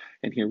x.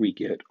 And here we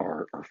get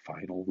our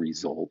final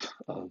result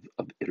of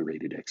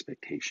iterated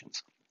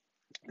expectations.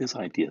 This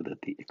idea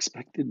that the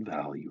expected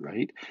value,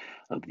 right,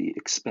 of the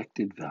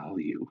expected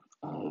value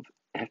of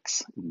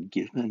x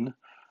given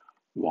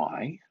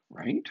y,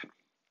 right,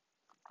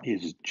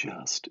 is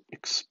just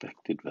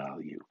expected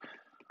value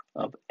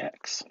of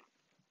x.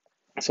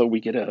 So we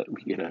get a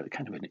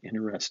kind of an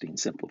interesting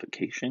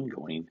simplification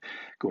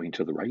going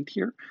to the right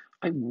here.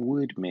 I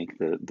would make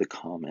the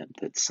comment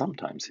that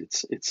sometimes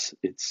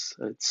it's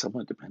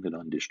somewhat dependent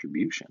on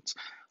distributions.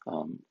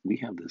 We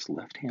have this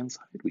left-hand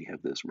side, we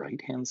have this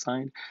right-hand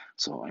side.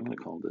 So I'm going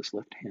to call this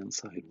left-hand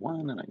side 1,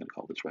 and I'm going to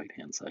call this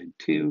right-hand side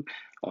 2.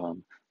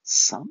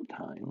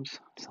 Sometimes,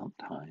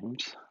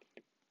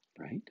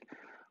 right,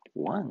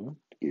 1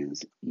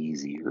 is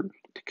easier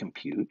to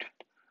compute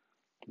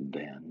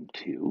than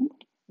 2,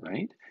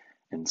 right?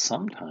 And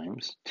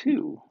sometimes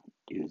 2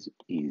 is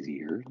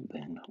easier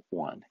than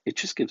 1. It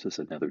just gives us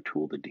another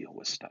tool to deal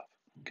with stuff.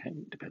 Okay,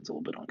 depends a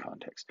little bit on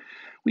context.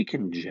 We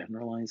can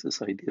generalize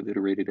this idea of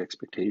iterated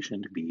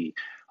expectation to be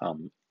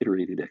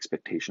iterated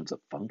expectations of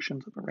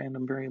functions of a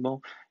random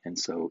variable. And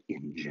so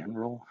in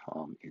general,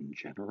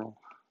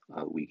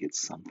 we get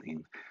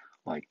something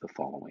like the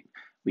following.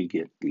 We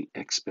get the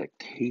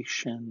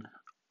expectation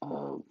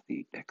of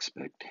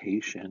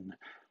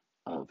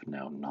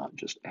now not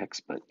just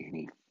x, but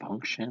any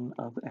function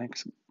of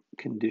x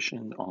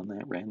conditioned on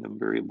that random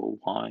variable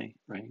y,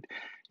 right,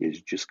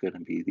 is just going to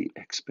be the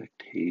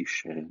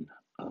expectation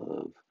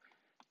of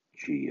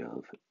g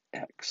of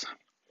x.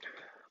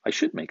 I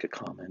should make a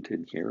comment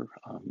in here.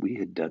 We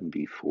had done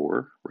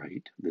before,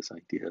 right, this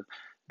idea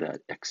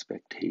that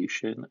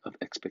expectation of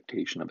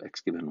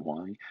x given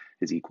y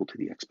is equal to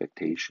the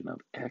expectation of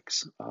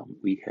x.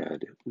 We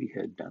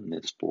had done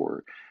this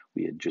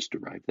we had just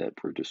derived that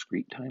for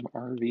discrete time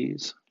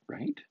RVs,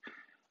 right?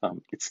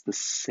 It's the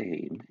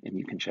same, and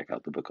you can check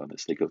out the book on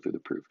this, they go through the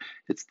proof.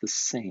 It's the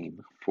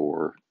same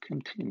for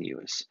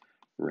continuous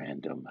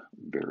random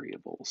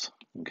variables,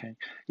 okay?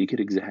 You get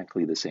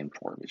exactly the same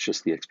form. It's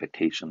just the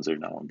expectations are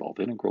now involve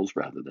integrals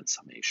rather than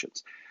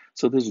summations.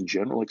 So this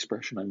general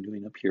expression I'm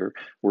doing up here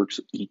works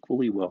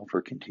equally well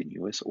for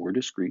continuous or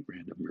discrete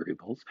random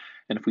variables.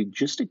 And if we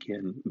just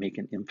again make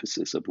an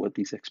emphasis of what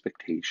these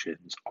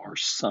expectations are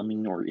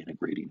summing or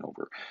integrating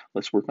over,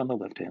 let's work on the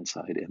left-hand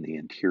side and the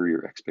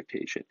interior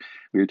expectation.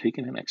 We are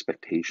taking an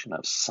expectation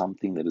of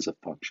something that is a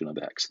function of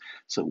x.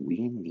 So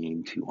we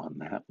need to, on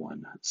that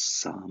one,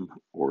 sum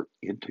or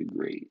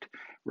integrate,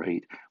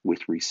 right,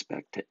 with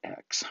respect to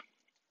x.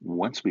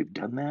 Once we've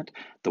done that,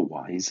 the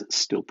y's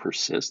still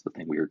persist, the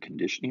thing we are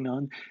conditioning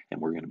on,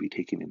 and we're going to be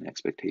taking an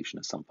expectation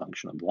of some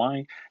function of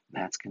y.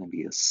 That's going to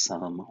be a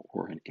sum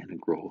or an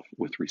integral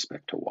with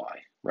respect to y,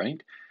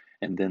 right?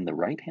 And then the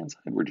right-hand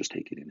side, we're just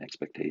taking an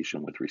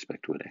expectation with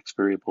respect to an x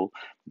variable.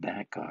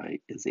 That guy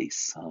is a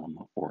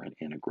sum or an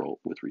integral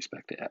with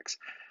respect to x.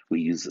 We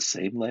use the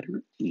same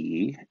letter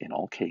E in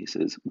all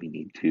cases. We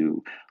need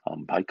to,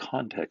 by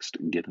context,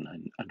 get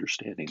an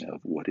understanding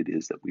of what it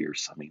is that we are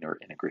summing or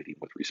integrating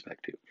with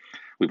respect to.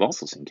 We've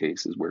also seen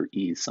cases where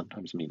E's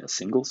sometimes mean a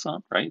single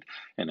sum, right?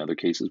 And other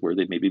cases where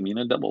they maybe mean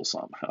a double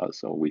sum.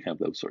 So we have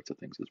those sorts of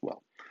things as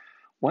well.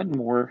 One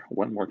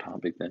more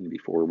topic then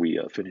before we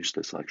finish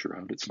this lecture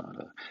out. It's not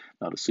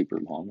a super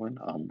long one.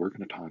 We're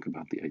going to talk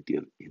about the idea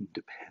of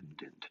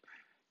independent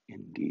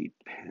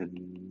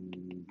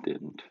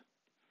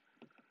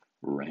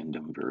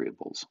random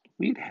variables.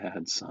 We'd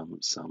had some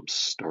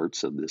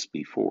starts of this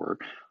before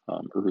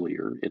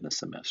earlier in the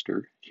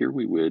semester. Here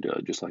we would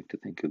just like to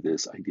think of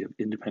this idea of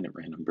independent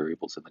random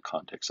variables in the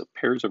context of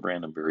pairs of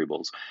random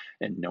variables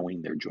and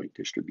knowing their joint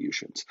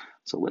distributions.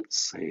 So let's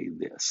say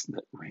this,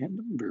 that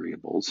random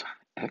variables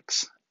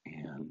x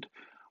and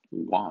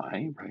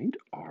y, right,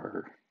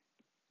 are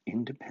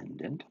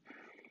independent.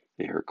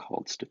 They are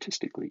called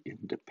statistically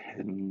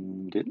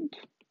independent.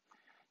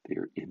 They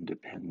are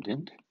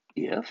independent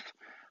if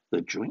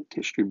the joint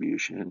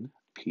distribution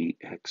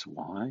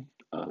pxy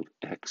of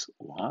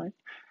xy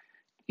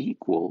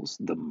equals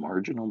the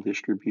marginal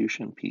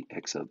distribution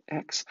px of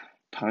x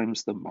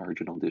times the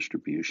marginal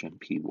distribution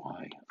py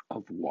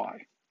of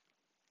y.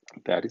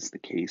 That is the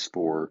case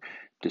for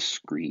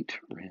discrete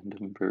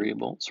random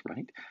variables,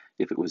 right?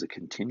 If it was a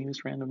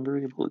continuous random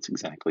variable, it's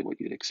exactly what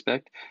you'd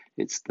expect.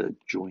 It's the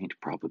joint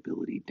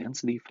probability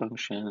density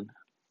function,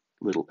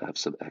 little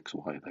f's of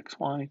xy of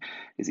xy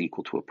is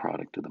equal to a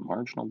product of the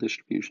marginal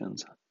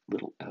distributions,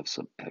 little f's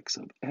of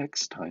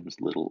x times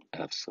little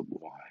f's of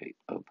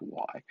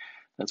y.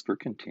 That's for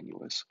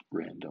continuous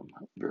random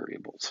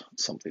variables,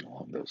 something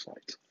along those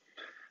lines.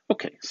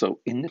 Okay, so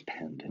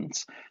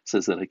independence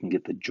says that I can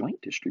get the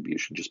joint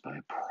distribution just by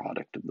a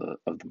product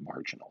of the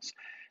marginals.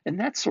 And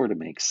that sort of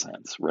makes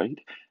sense, right?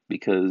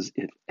 Because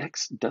if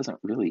x doesn't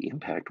really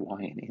impact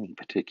y in any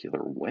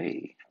particular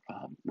way,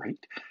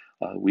 right,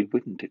 we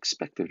wouldn't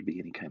expect there to be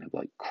any kind of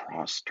like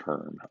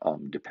cross-term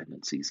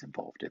dependencies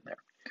involved in there.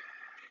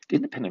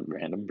 Independent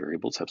random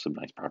variables have some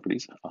nice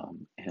properties,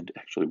 and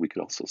actually we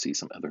could also see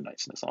some other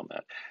niceness on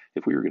that.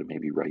 If we were going to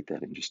maybe write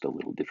that in just a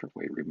little different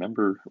way,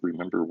 remember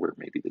where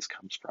maybe this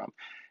comes from.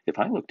 If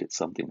I looked at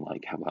something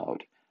like, how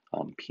about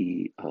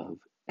p of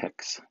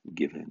x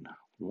given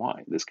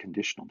y, this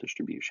conditional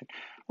distribution,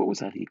 what was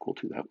that equal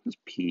to? That was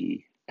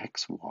p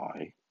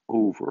xy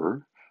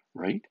over,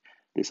 right,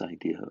 this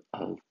idea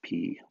of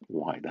py.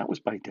 That was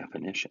by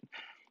definition.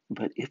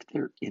 But if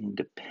they're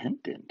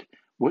independent,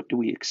 what do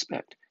we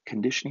expect?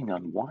 Conditioning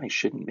on y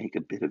shouldn't make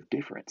a bit of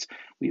difference.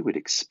 We would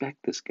expect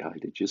this guy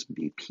to just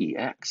be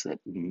px, that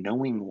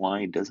knowing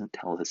y doesn't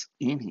tell us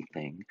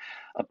anything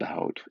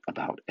about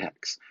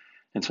x.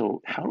 And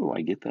so how do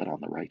I get that on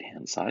the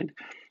right-hand side?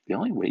 The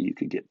only way you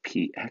could get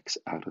px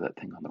out of that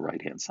thing on the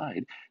right-hand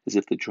side is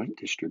if the joint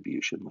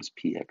distribution was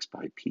px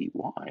by py,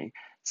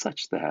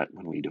 such that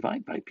when we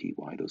divide by py,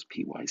 those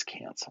py's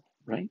cancel,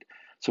 right?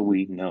 So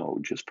we know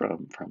just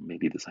from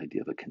maybe this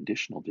idea of a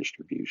conditional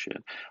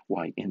distribution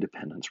why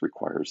independence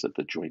requires that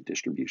the joint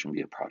distribution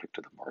be a product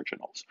of the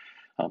marginals.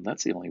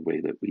 That's the only way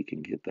that we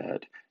can get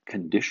that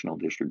conditional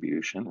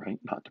distribution, right?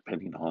 Not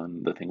depending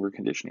on the thing we're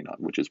conditioning on,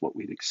 which is what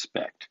we'd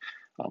expect.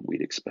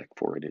 We'd expect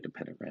for an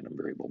independent random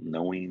variable.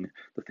 Knowing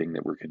the thing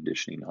that we're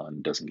conditioning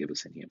on doesn't give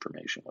us any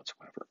information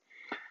whatsoever.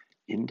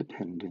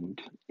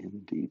 Independent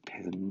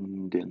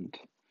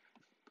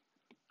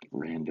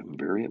random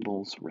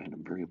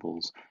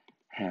variables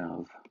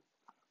have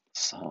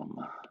some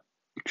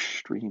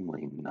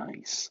extremely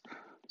nice,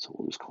 so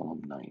we'll just call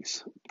them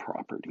nice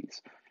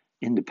properties.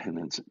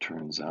 Independence, it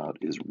turns out,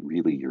 is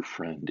really your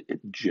friend.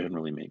 It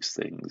generally makes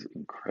things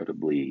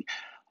incredibly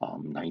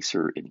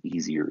nicer and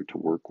easier to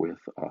work with.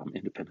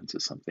 Independence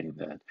is something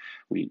that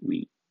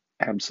we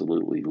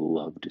absolutely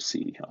love to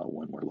see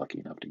when we're lucky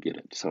enough to get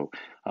it. So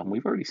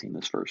we've already seen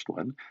this first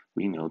one.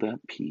 We know that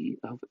p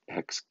of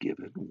x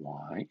given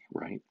y,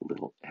 right,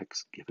 little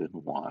x given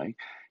y,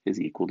 is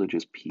equal to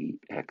just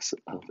px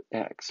of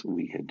x.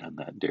 We had done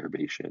that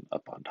derivation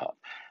up on top.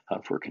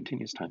 For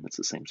continuous time, it's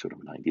the same sort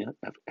of an idea.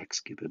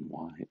 Fx given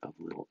y of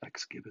little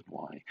x given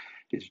y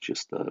is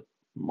just the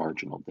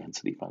marginal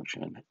density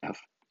function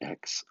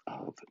fx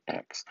of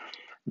x.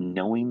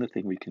 Knowing the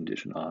thing we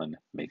condition on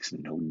makes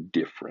no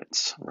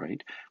difference,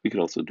 right? We could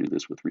also do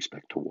this with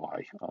respect to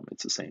y.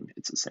 It's the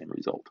same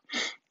result.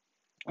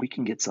 We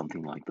can get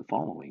something like the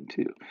following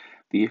too.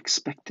 The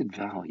expected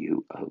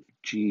value of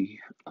g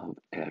of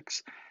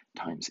x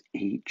times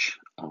h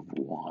of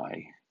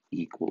y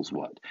equals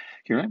what?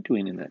 Here I'm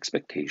doing an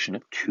expectation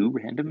of two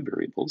random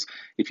variables.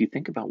 If you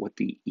think about what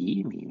the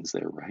e means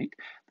there, right?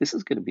 This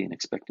is going to be an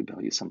expected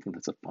value of something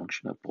that's a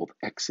function of both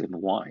x and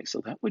y.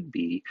 So that would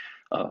be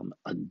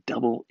a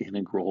double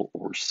integral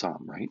or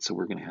sum, right? So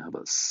we're going to have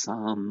a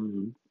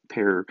sum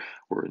pair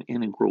or an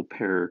integral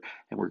pair,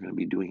 and we're going to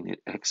be doing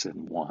it x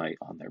and y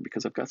on there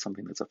because I've got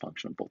something that's a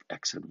function of both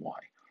x and y,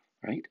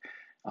 right?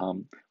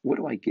 What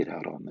do I get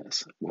out on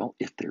this? Well,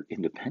 if they're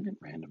independent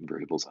random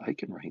variables, I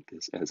can write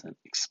this as an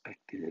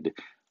expected,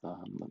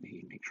 let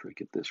me make sure I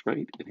get this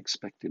right, an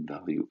expected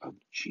value of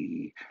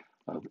g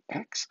of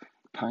x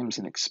times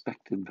an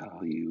expected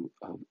value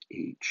of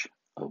h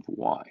of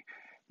y.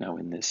 Now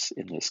in this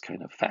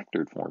kind of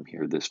factored form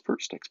here, this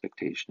first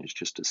expectation is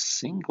just a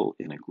single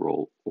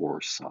integral or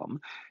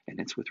sum,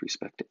 and it's with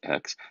respect to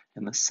x.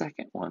 And the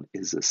second one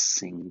is a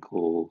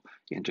single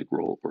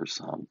integral or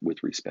sum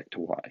with respect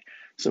to y.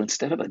 So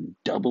instead of a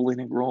double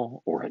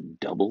integral or a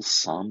double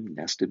sum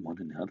nested one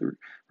another,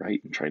 right,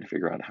 and trying to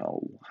figure out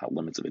how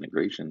limits of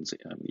integrations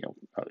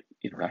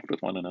interact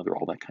with one another,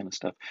 all that kind of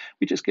stuff,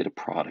 we just get a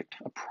product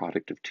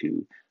of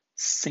two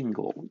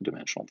single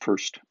dimensional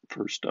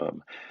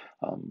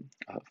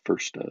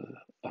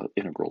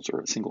integrals,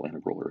 or a single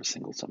integral or a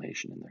single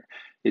summation in there.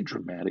 It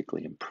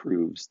dramatically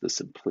improves the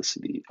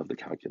simplicity of the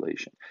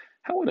calculation.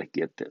 How would I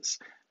get this?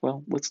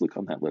 Well, let's look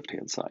on that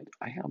left-hand side.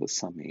 I have a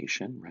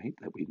summation, right,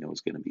 that we know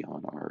is going to be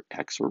on our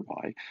x or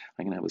y.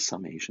 I'm going to have a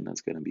summation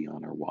that's going to be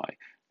on our y.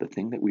 The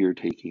thing that we are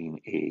taking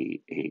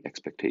a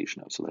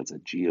expectation of, so that's a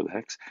g of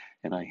x,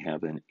 and I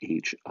have an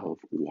h of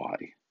y.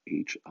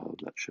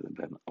 That should have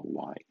been a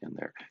y in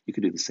there. You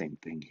could do the same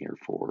thing here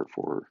for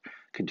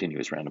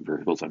continuous random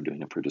variables. I'm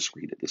doing it for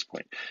discrete at this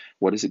point.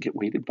 What does it get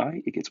weighted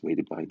by? It gets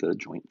weighted by the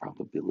joint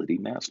probability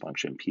mass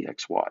function,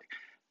 pxy.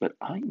 But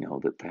I know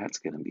that that's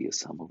going to be a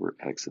sum over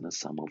x and a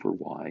sum over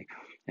y,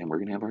 and we're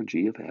going to have our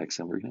g of x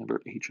and we're going to have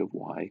our h of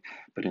y.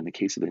 But in the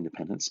case of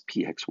independence,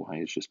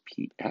 pxy is just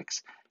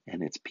px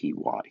and it's py.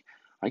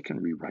 I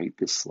can rewrite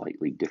this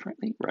slightly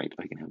differently, right?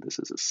 I can have this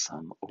as a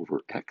sum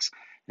over x,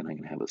 and I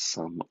can have a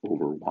sum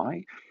over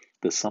y.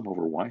 The sum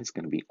over y is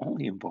going to be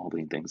only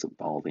involving things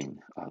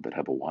that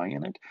have a y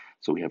in it.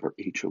 So we have our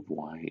h of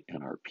y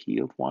and our p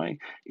of y.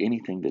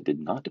 Anything that did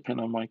not depend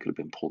on y could have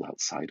been pulled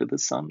outside of the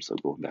sum. So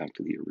going back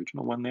to the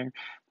original one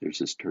there's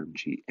this term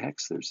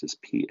gx, there's this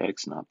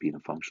px not being a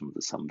function of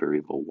the sum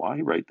variable y,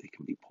 right? They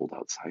can be pulled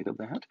outside of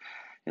that.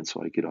 And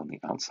so I get on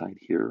the outside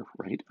here,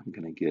 right? I'm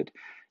going to get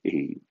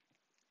a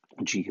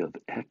g of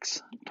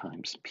x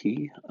times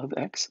p of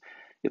x.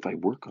 If I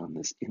work on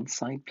this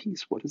inside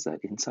piece, what is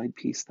that inside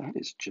piece? That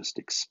is just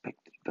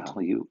expected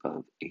value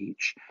of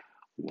h,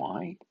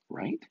 y,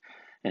 right?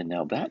 And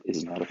now that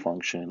is not a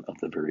function of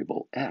the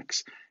variable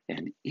x,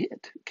 and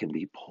it can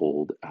be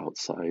pulled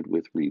outside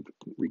with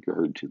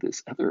regard to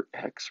this other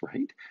x,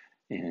 right?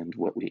 And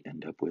what we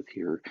end up with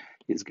here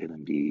is going to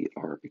be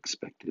our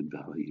expected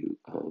value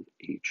of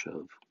h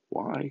of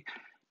y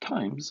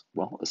times,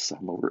 well, a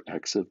sum over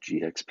x of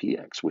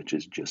gxpx, which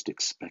is just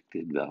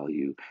expected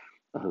value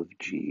of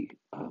g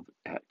of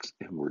x,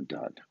 and we're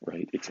done,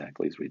 right?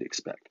 Exactly as we'd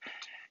expect.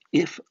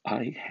 If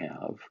I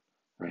have,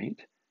 right,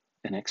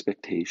 an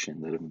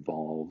expectation that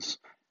involves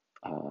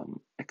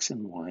x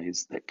and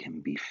y's that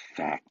can be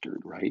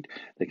factored, right?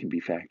 That can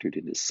be factored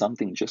into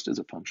something just as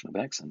a function of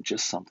x and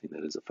just something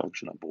that is a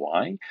function of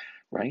y,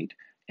 right?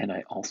 And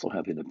I also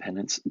have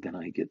independence, then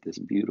I get this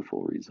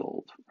beautiful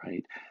result,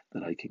 right?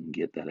 That I can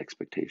get that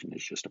expectation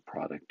is just a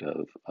product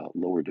of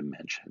lower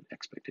dimension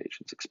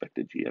expectations,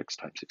 expected gx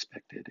times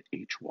expected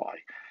hy.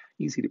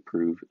 Easy to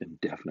prove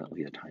and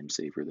definitely a time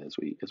saver as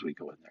we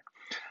go in there.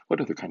 What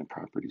other kind of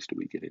properties do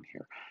we get in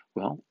here?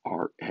 Well,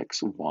 our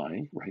x,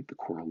 y, right, the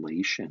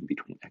correlation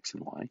between x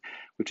and y,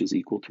 which is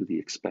equal to the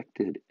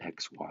expected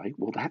xy,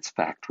 well, that's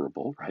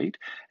factorable, right?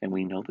 And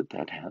we know that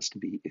that has to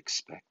be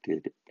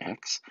expected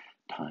x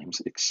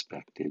times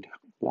expected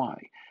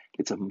y.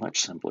 It's a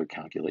much simpler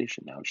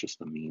calculation now. It's just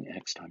the mean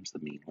x times the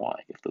mean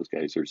y. If those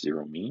guys are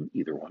zero mean,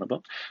 either one of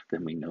them,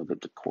 then we know that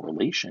the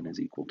correlation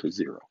is equal to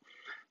 0.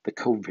 The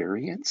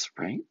covariance,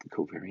 right? The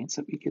covariance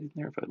that we get in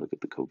there, if I look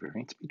at the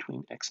covariance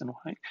between x and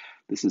y,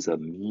 this is a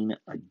mean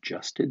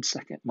adjusted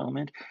second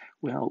moment.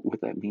 Well,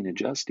 with that mean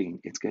adjusting,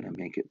 it's going to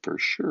make it for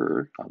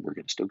sure, we're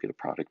going to still get a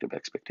product of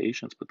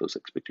expectations, but those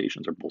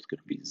expectations are both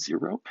going to be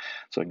 0.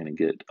 So I'm going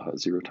to get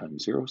 0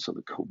 times 0. So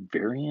the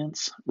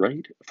covariance,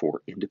 right,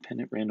 for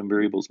independent random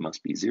variables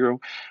must be 0,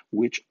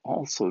 which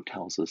also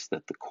tells us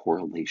that the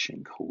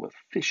correlation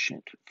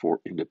coefficient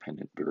for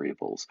independent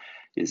variables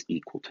is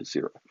equal to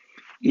 0.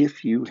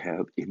 If you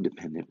have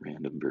independent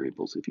random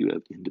variables,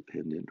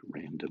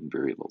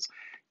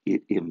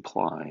 it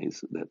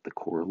implies that the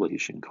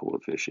correlation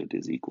coefficient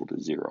is equal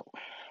to 0.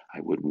 I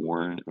would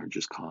warn or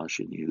just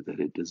caution you that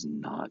it does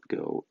not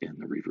go in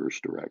the reverse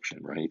direction,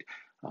 right?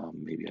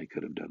 Maybe I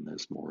could have done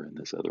this more in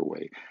this other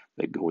way,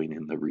 that going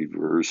in the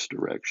reverse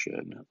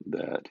direction,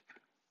 that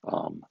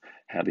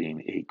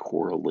having a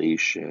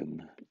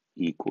correlation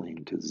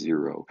equaling to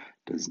 0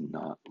 does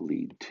not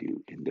lead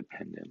to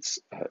independence.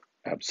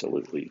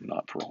 Absolutely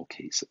not for all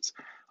cases.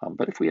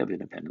 But if we have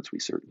independence, we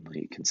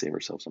certainly can save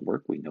ourselves some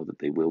work. We know that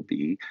they will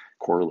be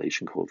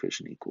correlation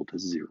coefficient equal to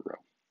 0.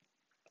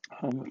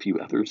 A few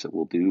others that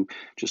we'll do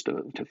just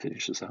to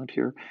finish this out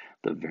here.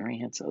 The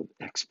variance of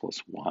x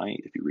plus y,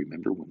 if you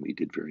remember when we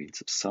did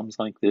variance of sums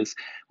like this,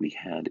 we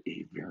had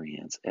a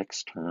variance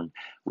x term,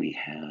 we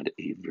had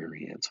a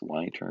variance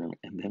y term,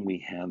 and then we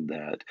had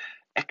that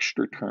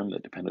extra term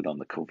that depended on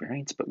the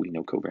covariance, but we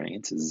know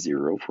covariance is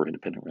 0 for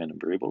independent random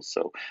variables,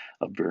 so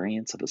a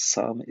variance of a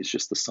sum is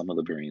just the sum of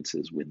the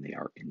variances when they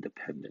are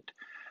independent.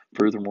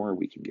 Furthermore,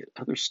 we can get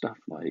other stuff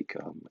like,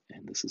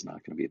 and this is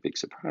not going to be a big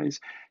surprise,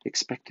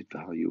 expected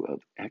value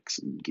of x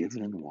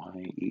given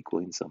y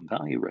equaling some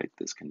value, right?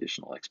 This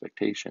conditional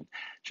expectation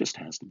just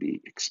has to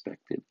be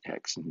expected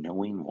x,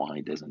 knowing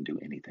y doesn't do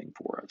anything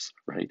for us,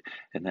 right?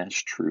 And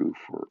that's true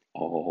for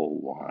all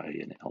y,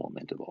 an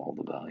element of all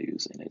the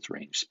values in its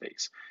range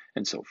space,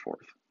 and so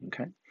forth,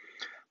 okay?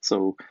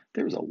 So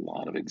there's a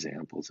lot of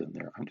examples in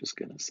there. I'm just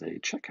going to say,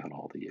 check out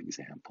all the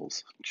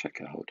examples.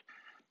 Check out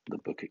the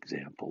book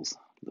examples,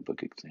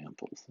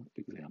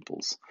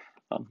 examples.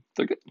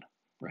 They're good,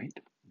 right?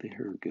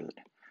 They're good.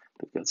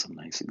 They've got some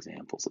nice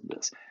examples of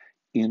this.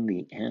 In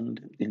the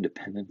end,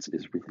 independence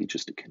is really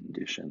just a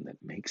condition that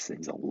makes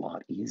things a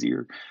lot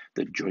easier.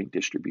 The joint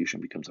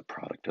distribution becomes a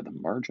product of the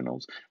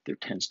marginals. There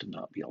tends to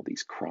not be all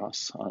these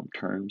cross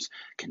terms.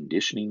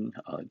 Conditioning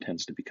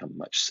tends to become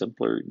much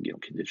simpler.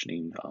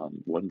 Conditioning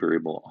one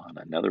variable on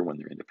another when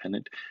they're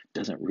independent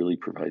doesn't really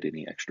provide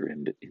any extra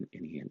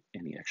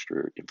any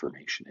extra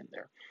information in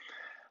there.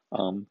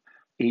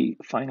 A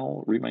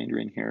final reminder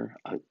in here: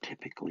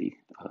 typically,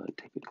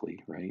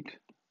 right?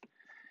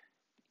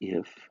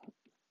 If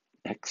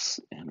x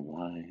and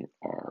y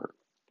are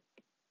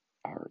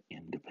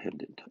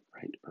independent,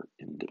 right? Are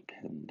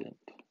independent.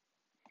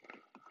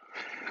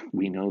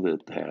 We know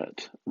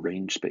that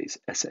range space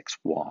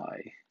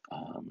Sxy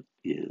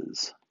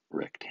is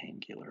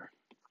rectangular.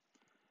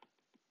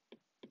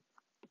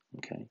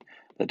 Okay,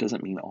 that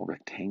doesn't mean all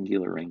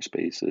rectangular range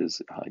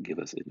spaces give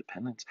us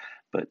independence,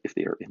 but if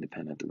they are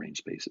independent, the range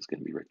space is going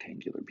to be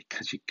rectangular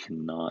because you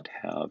cannot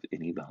have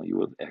any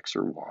value of x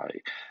or y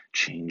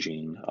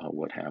changing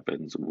what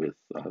happens with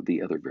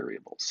the other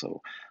variables.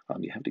 So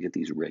you have to get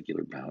these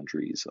regular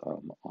boundaries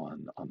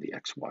on the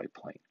xy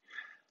plane.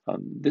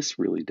 This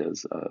really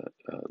does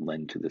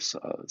lend to this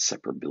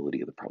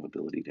separability of the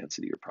probability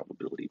density or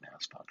probability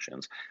mass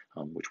functions,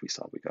 which we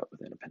saw we got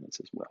with independence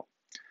as well.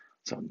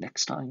 So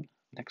next time,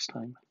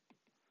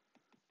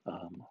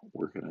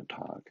 we're going to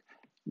talk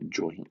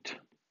joint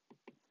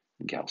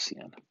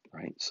Gaussian,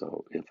 right?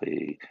 So if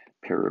a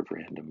pair of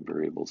random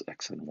variables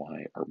x and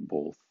y are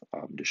both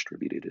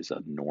distributed as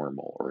a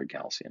normal or a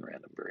Gaussian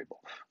random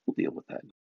variable, we'll deal with that